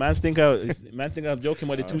 dog? bro. Man, think I'm joking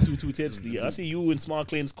about the 222 tips. I see you in small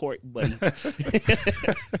claims court, buddy.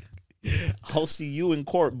 I'll see you in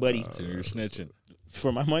court, buddy, So you're snitching.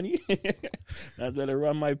 for my money. I better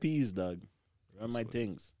run my P's, dog. Run my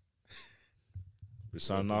things. We're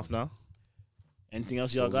signing off now. Anything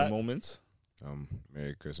else y'all Closing got? moments.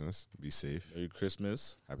 Merry Christmas. Be safe. Merry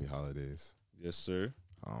Christmas. Happy holidays. Yes, sir.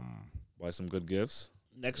 Um, Buy some good gifts.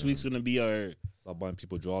 Next week's gonna be our Stop buying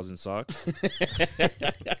people drawers and socks.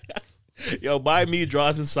 yo. Buy me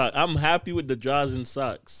drawers and socks. I'm happy with the drawers and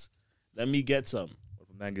socks. Let me get some. If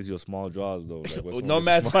a man gives you a small drawers, though. Like, what's No wrong with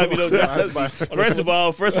man's small- buying me no drawers. First of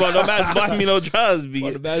all, no man's buying me no drawers. B.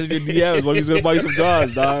 Well, imagine your DMs when he's gonna buy you some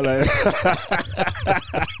drawers, dog. Like,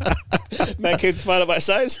 Man came to find out my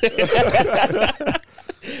size. Yo,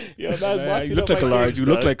 man's man, boxing you look up like a my large. things, You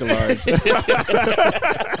look dog. like a large.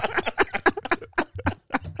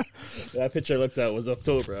 That picture I looked at was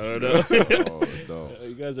October. I don't know. oh, no.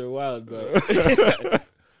 You guys are wild, bro.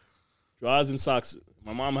 Drawers and socks.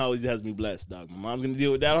 My mom always has me blessed, dog. My mom's gonna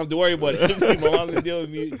deal with that. I don't have to worry about it. My mom's gonna deal with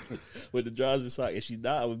me with the drawers and socks. If she's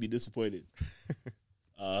not, I would be disappointed.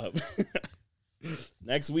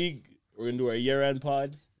 Next week we're gonna do our year-end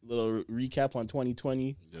pod. A little recap on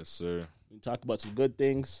 2020. Yes, sir. We talk about some good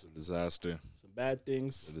things, A disaster. some bad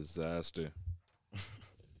things. A disaster.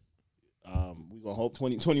 We gonna hope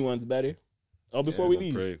 2021's better. Oh, before we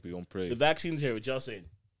leave, We gonna pray. the vaccine's here. What y'all saying?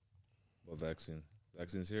 What vaccine?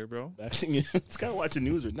 Vaccine's here, bro. Vaccine. It's kind of watching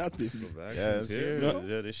news or nothing. The vaccine's Yeah, it's here. No?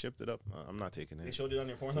 Yeah, they shipped it up. I'm not taking They it. showed it on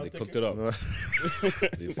your Pornhub. So they ticker? cooked it up.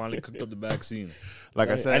 like They finally cooked up the vaccine.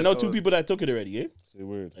 I said, I know two people that took it already. Eh? Say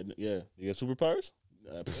word. Yeah. You got superpowers?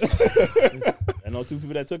 I know two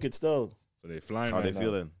people that took it still. So they flying How right they now.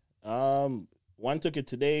 feeling? One took it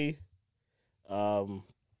today.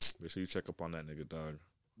 Make sure you check up on that nigga, dog.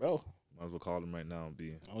 Bro, Might as well call him right now,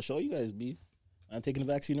 B. I'll show you guys, B. I'm taking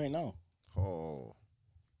the vaccine right now. Oh,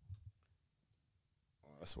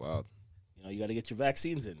 that's wild. You know, you got to get your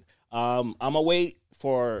vaccines in. I'm gonna wait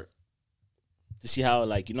to see how,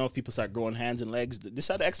 like, you know, if people start growing hands and legs. This is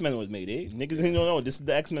how the X-Men was made, eh? Niggas don't know. This is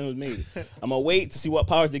the X-Men was made. I'm gonna wait to see what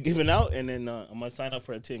powers they're giving out, and then I'm gonna sign up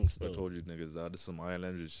for a thing. I Still. told you niggas, dog. This is some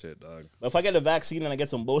Islanders shit, dog. But if I get a vaccine and I get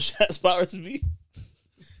some bullshit ass powers, B.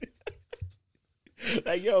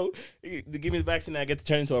 Like, yo, they give me the vaccine and I get to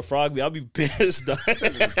turn into a frog, B. I'll be pissed, dog.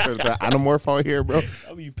 Just turn to Animorph out here, bro.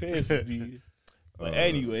 I'll be pissed, B. But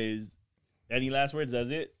anyways, any last words? That's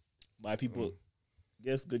it. Buy people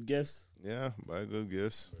gifts, good gifts. Yeah, buy good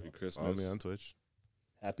gifts. Merry Follow me Christmas. on Twitch.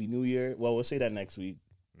 Happy New Year. Well, we'll say that next week.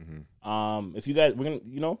 Mm-hmm. If you guys, we're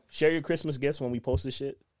gonna, share your Christmas gifts when we post this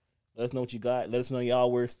shit. Let us know what you got. Let us know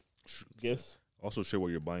y'all worst gifts. Also, share what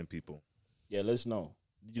you're buying people. Yeah, let us know.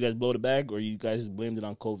 Did you guys blow the bag, or you guys blamed it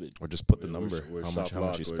on COVID? Or just put the number. We're how shop much you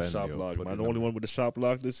lock, spend. Shop yo. lock. Put Am I the the only number. one with the shop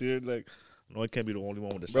lock this year? Like, no, I can't be the only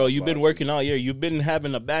one with the shop Bro, lock. you've been working all year. You've been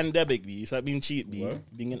having a pandemic, B. Stop being cheap, B.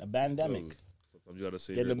 What? Being in a pandemic. Sometimes you gotta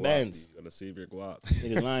save Get your the guap. bands. You gotta save your guap.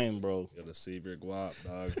 Niggas lying, bro. You gotta save your guap,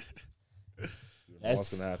 dog. You know That's-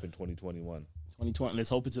 what's gonna happen 2021? 2020. Let's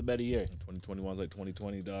hope it's a better year. 2021's like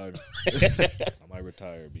 2020, dog. I might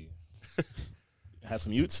retire, B. Have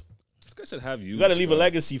some youths. This guy said have you. You gotta leave a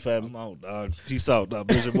legacy, fam. I'm out, dog. Peace out, dog.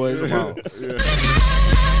 Blizzard boys, I'm out.